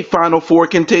be a Final Four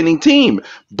contending team.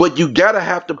 But you gotta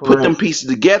have to put them Correct. pieces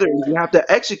together, and you have to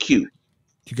execute.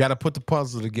 You got to put the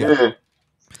puzzle together. Yeah.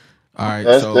 All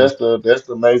right. That's So that's the that's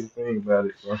the amazing thing about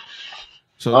it, bro.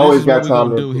 so this Always is what got we're time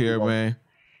gonna to do improve here, on man.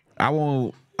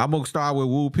 I'm gonna start with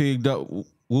Woo Pig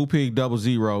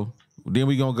 00. Then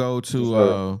we're gonna go it. Yes,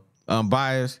 sir. to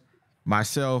Unbiased,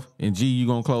 myself, and G, you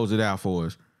gonna close it out for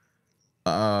us.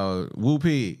 Woo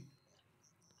Pig,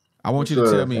 I want Yes, you to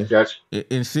tell sir. I me got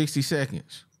in 60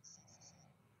 seconds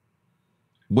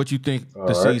what you think you.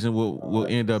 the All right. season will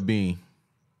end up being.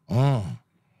 Mm.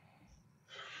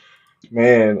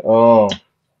 Man,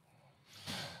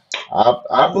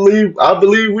 I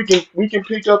believe we can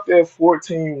pick up that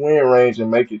 14 win range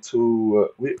and make it to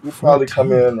we probably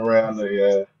come 14. in around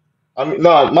the I mean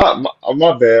no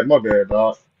my bad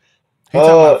dog. He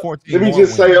talking about 14 Let me more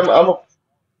just say wins.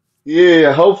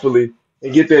 yeah, hopefully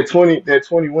and get that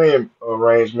 20 win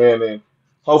range, man, and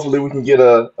hopefully we can get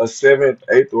a seventh,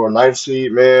 eighth, or a ninth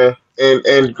seed, man,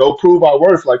 and go prove our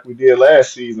worth like we did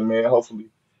last season, man. Hopefully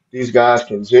these guys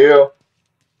can gel.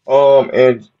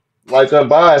 And like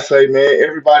Unbiased say, man,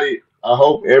 everybody. I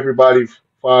hope everybody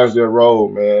finds their role,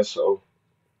 man. So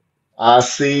I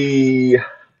see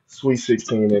Sweet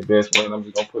 16 at best, man. I'm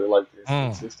just gonna put it like this, Sweet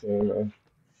Mm. 16, man.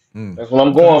 Mm. That's what I'm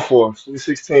Okay. going for, Sweet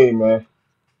 16, man.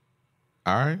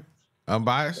 All right.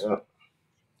 Unbiased. Yeah.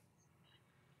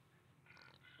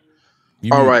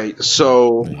 You All muted. right,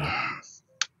 so There you go.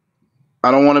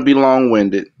 I don't want to be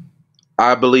long-winded.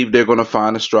 I believe they're going to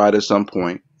find a stride at some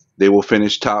point. They will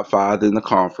finish top 5 in the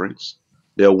conference.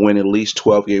 They'll win at least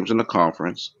 12 games in the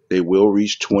conference. They will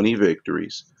reach 20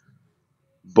 victories.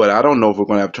 But I don't know if we're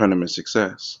going to have tournament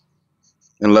success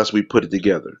unless we put it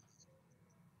together.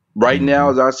 Right now,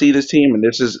 Mm-hmm. as I see this team, and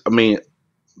this is, I mean,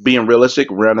 being realistic,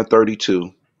 round of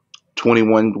 32,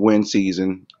 21 win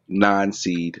season, 9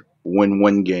 seed, win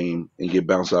one game, and get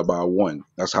bounced out by one.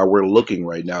 That's how we're looking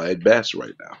right now, at best,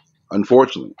 right now,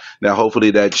 unfortunately. Now, hopefully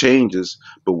that changes,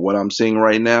 but what I'm seeing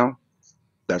right now,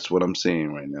 that's what I'm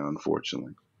seeing right now,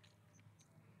 unfortunately.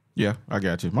 Yeah, I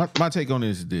got you. My take on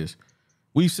this is this.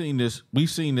 We've seen this. We've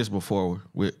seen this before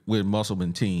with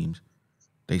Musselman teams.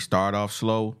 They start off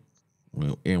slow,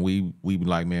 and we be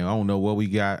like, man, I don't know what we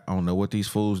got. I don't know what these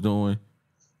fools doing.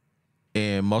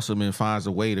 And Musselman finds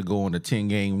a way to go on a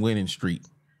 10-game winning streak,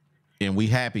 and we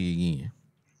happy again.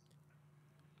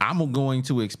 I'm going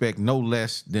to expect no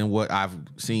less than what I've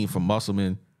seen from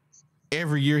Musselman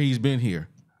every year he's been here.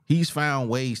 He's found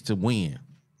ways to win,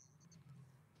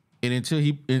 and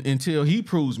until he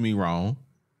proves me wrong,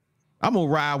 I'm gonna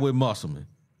ride with Musselman.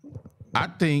 I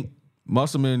think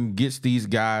Musselman gets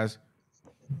the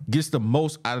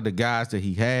most out of the guys that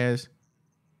he has,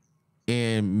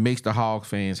 and makes the Hogs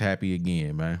fans happy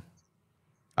again, man.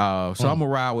 So I'm gonna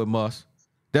ride with Muss.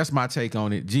 That's my take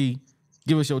on it. G,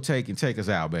 give us your take and take us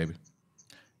out, baby.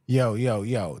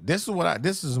 Yo. This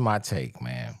is my take,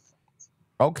 man.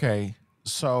 Okay,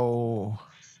 so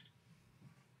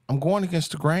I'm going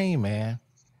against the grain, man.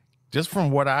 Just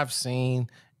from what I've seen,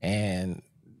 and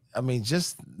I mean,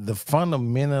 just the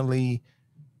fundamentally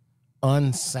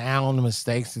unsound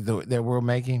mistakes that we're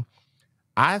making.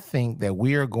 I think that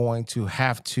we are going to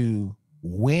have to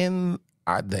win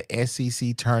the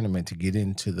SEC tournament to get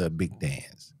into the big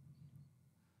dance.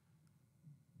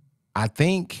 I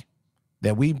think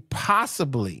that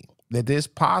it's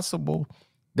possible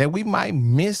that we might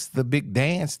miss the big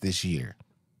dance this year.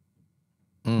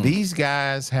 These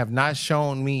guys have not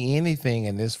shown me anything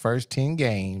in this first 10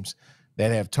 games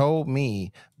that have told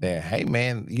me that, hey,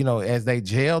 man, as they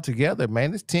gel together,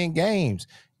 man, it's 10 games.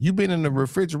 You've been in the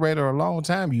refrigerator a long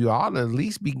time. You ought to at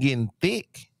least be getting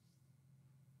thick.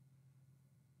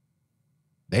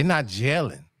 They're not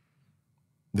gelling.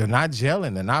 They're not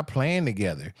gelling. They're not playing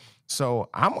together. So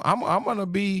I'm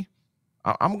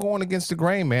going against the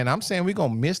grain, man. I'm saying we're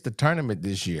gonna miss the tournament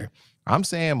this year. I'm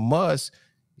saying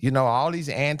all these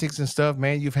antics and stuff,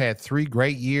 man. You've had 3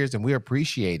 great years, and we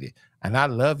appreciate it. And I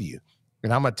love you.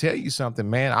 And I'm gonna tell you something,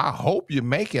 man. I hope you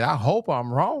make it. I hope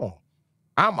I'm wrong.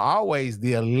 I'm always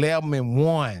the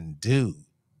 11-1 dude.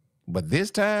 But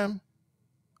this time,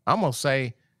 I'm gonna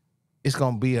say it's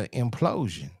gonna be an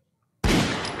implosion.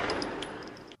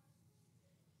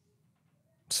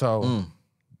 So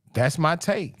that's my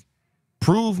take.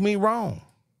 Prove me wrong.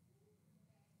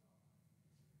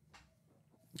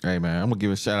 Hey, man, I'm gonna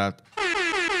give a shout out.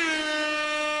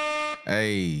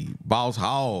 Hey, Boss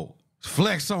Hog,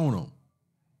 flex on them.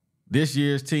 This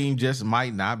year's team just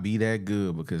might not be that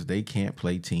good because they can't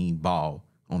play team ball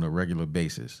on a regular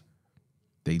basis.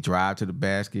 They drive to the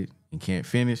basket and can't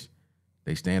finish.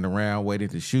 They stand around waiting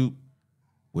to shoot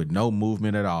with no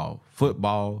movement at all.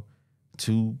 Football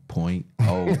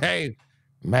 2.0. Hey,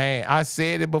 man, I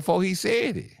said it before he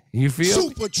said it. You feel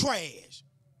Super trash.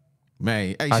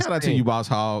 Man, hey, I shout out to see. you, Boss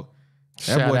Hog. That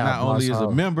Shout boy out, not only Boss is a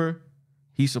Hog. member,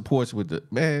 he supports with the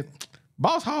man.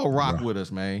 Boss Hog rock with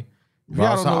us, man. If Boss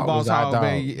y'all don't know Hog Boss was our Hog, dog,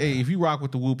 man, hey, if you rock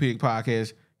with the Woo Pig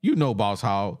podcast, you know Boss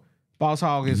Hog. Boss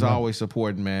Hog is always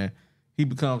supporting, man. He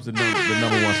becomes the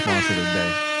number one sponsor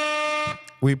today.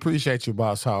 We appreciate you,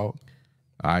 Boss Hog.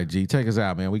 All right, G, take us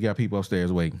out, man. We got people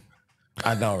upstairs waiting.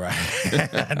 I know, right?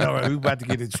 I know, right? We about to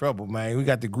get in trouble, man. We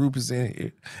got the groupers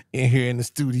in here in the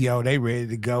studio. They ready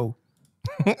to go.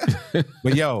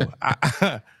 But yo,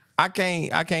 I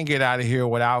can't get out of here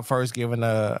without first giving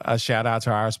a shout out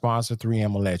to our sponsor,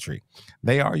 3M Electric.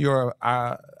 They are your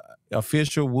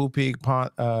official Woo Pig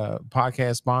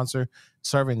podcast sponsor,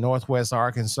 serving Northwest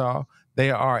Arkansas. They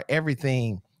are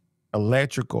everything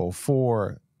electrical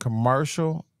for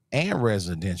commercial and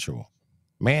residential.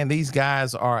 Man, these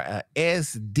guys are a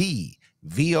SD,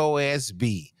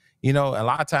 VOSB. You know, a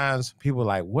lot of times people are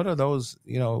like, what are those?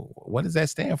 You know, what does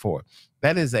that stand for?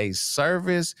 That is a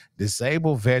service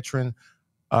disabled veteran,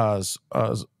 this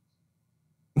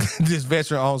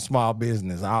veteran-owned small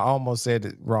business. I almost said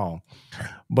it wrong.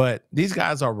 But these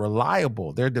guys are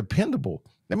reliable. They're dependable.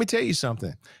 Let me tell you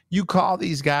something. You call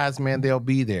these guys, man, they'll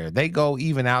be there. They go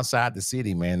even outside the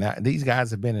city, man. Now, these guys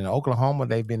have been in Oklahoma.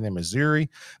 They've been in Missouri.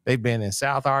 They've been in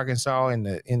South Arkansas, in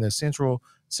the central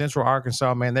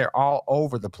Arkansas, man. They're all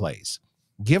over the place.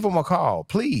 Give them a call,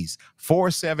 please.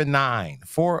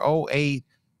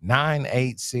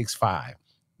 479-408-9865.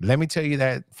 Let me tell you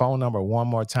that phone number one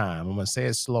more time. I'm going to say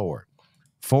it slower.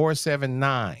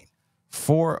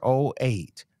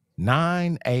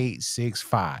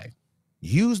 479-408-9865.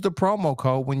 Use the promo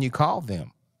code when you call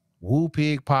them. Woo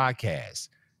Pig Podcast.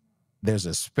 There's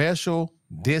a special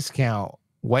discount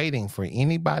waiting for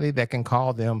anybody that can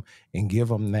call them and give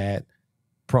them that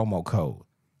promo code.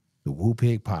 The Woo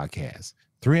Pig Podcast.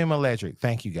 3M Electric.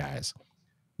 Thank you, guys.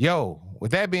 Yo,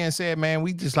 with that being said, man,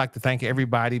 we just like to thank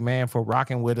everybody, man, for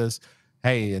rocking with us.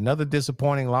 Hey, another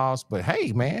disappointing loss, but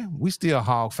hey, man, we still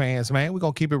Hog fans, man. We're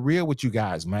going to keep it real with you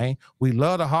guys, man. We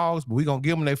love the Hogs, but we're going to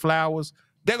give them their flowers.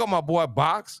 There go my boy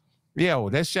Box. Yo,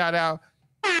 that shout out.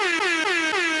 We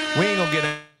ain't going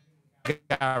to get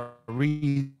a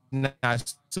read our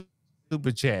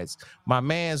super chats. My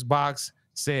man's Box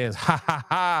says, ha, ha,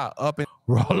 ha, up in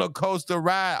roller coaster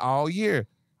ride all year.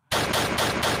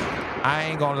 I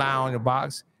ain't going to lie on your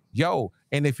Box. Yo,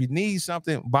 and if you need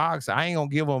something, Box, I ain't going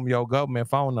to give them your government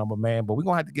phone number, man, but we're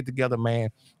going to have to get together,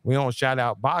 man. We're going to shout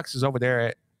out Box is over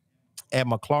there at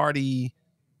McClarty,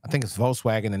 I think it's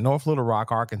Volkswagen in North Little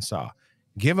Rock, Arkansas.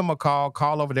 Give him a call.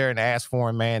 Call over there and ask for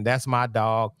him, man. That's my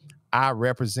dog. I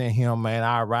represent him, man.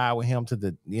 I ride with him to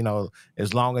the, you know,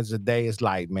 as long as the day is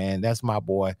light, man. That's my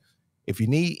boy. If you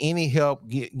need any help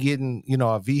getting, you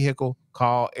know, a vehicle,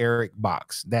 call Eric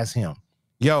Box. That's him.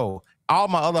 Yo, all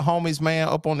my other homies, man,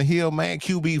 up on the hill, man,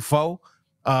 QB4,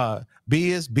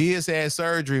 Biz had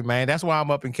surgery, man. That's why I'm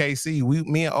up in KC.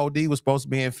 Me and OD was supposed to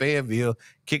be in Fayetteville,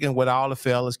 kicking with all the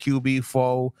fellas,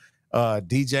 QB4,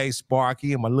 DJ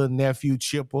Sparky, and my little nephew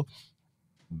Chipper.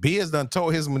 Biz done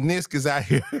tore his meniscus out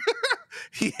here.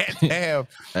 He had to have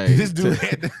this dude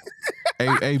had to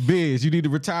hey, Biz, you need to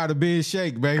retire the Biz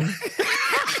Shake, baby.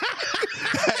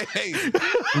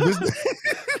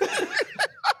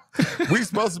 We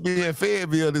supposed to be in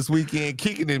Fayetteville this weekend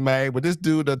kicking it, man. But this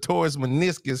dude tore his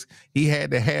meniscus. He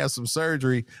had to have some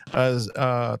surgery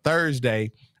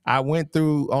Thursday. I went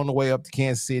through on the way up to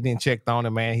Kansas City and checked on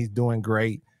him, man. He's doing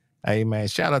great. Hey, man,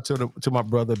 shout out to my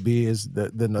brother Biz,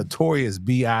 the notorious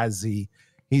B-I-Z.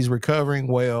 He's recovering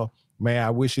well. Man,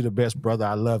 I wish you the best, brother.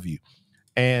 I love you.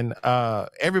 And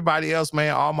everybody else,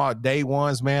 man, all my day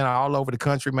ones, man, all over the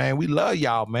country, man. We love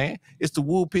y'all, man. It's the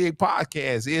Woo Pig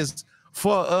Podcast. It's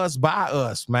for us, by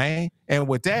us, man. And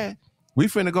with that, we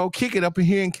finna go kick it up in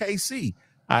here in KC.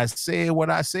 I said what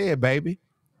I said, baby.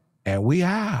 And we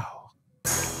out.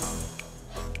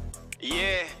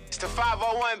 Yeah, it's the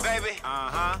 501, baby.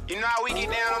 You know how we get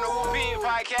down on the Woo Pig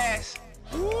Podcast.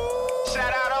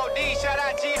 Shout out OD, shout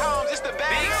out G Holmes, it's the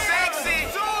best.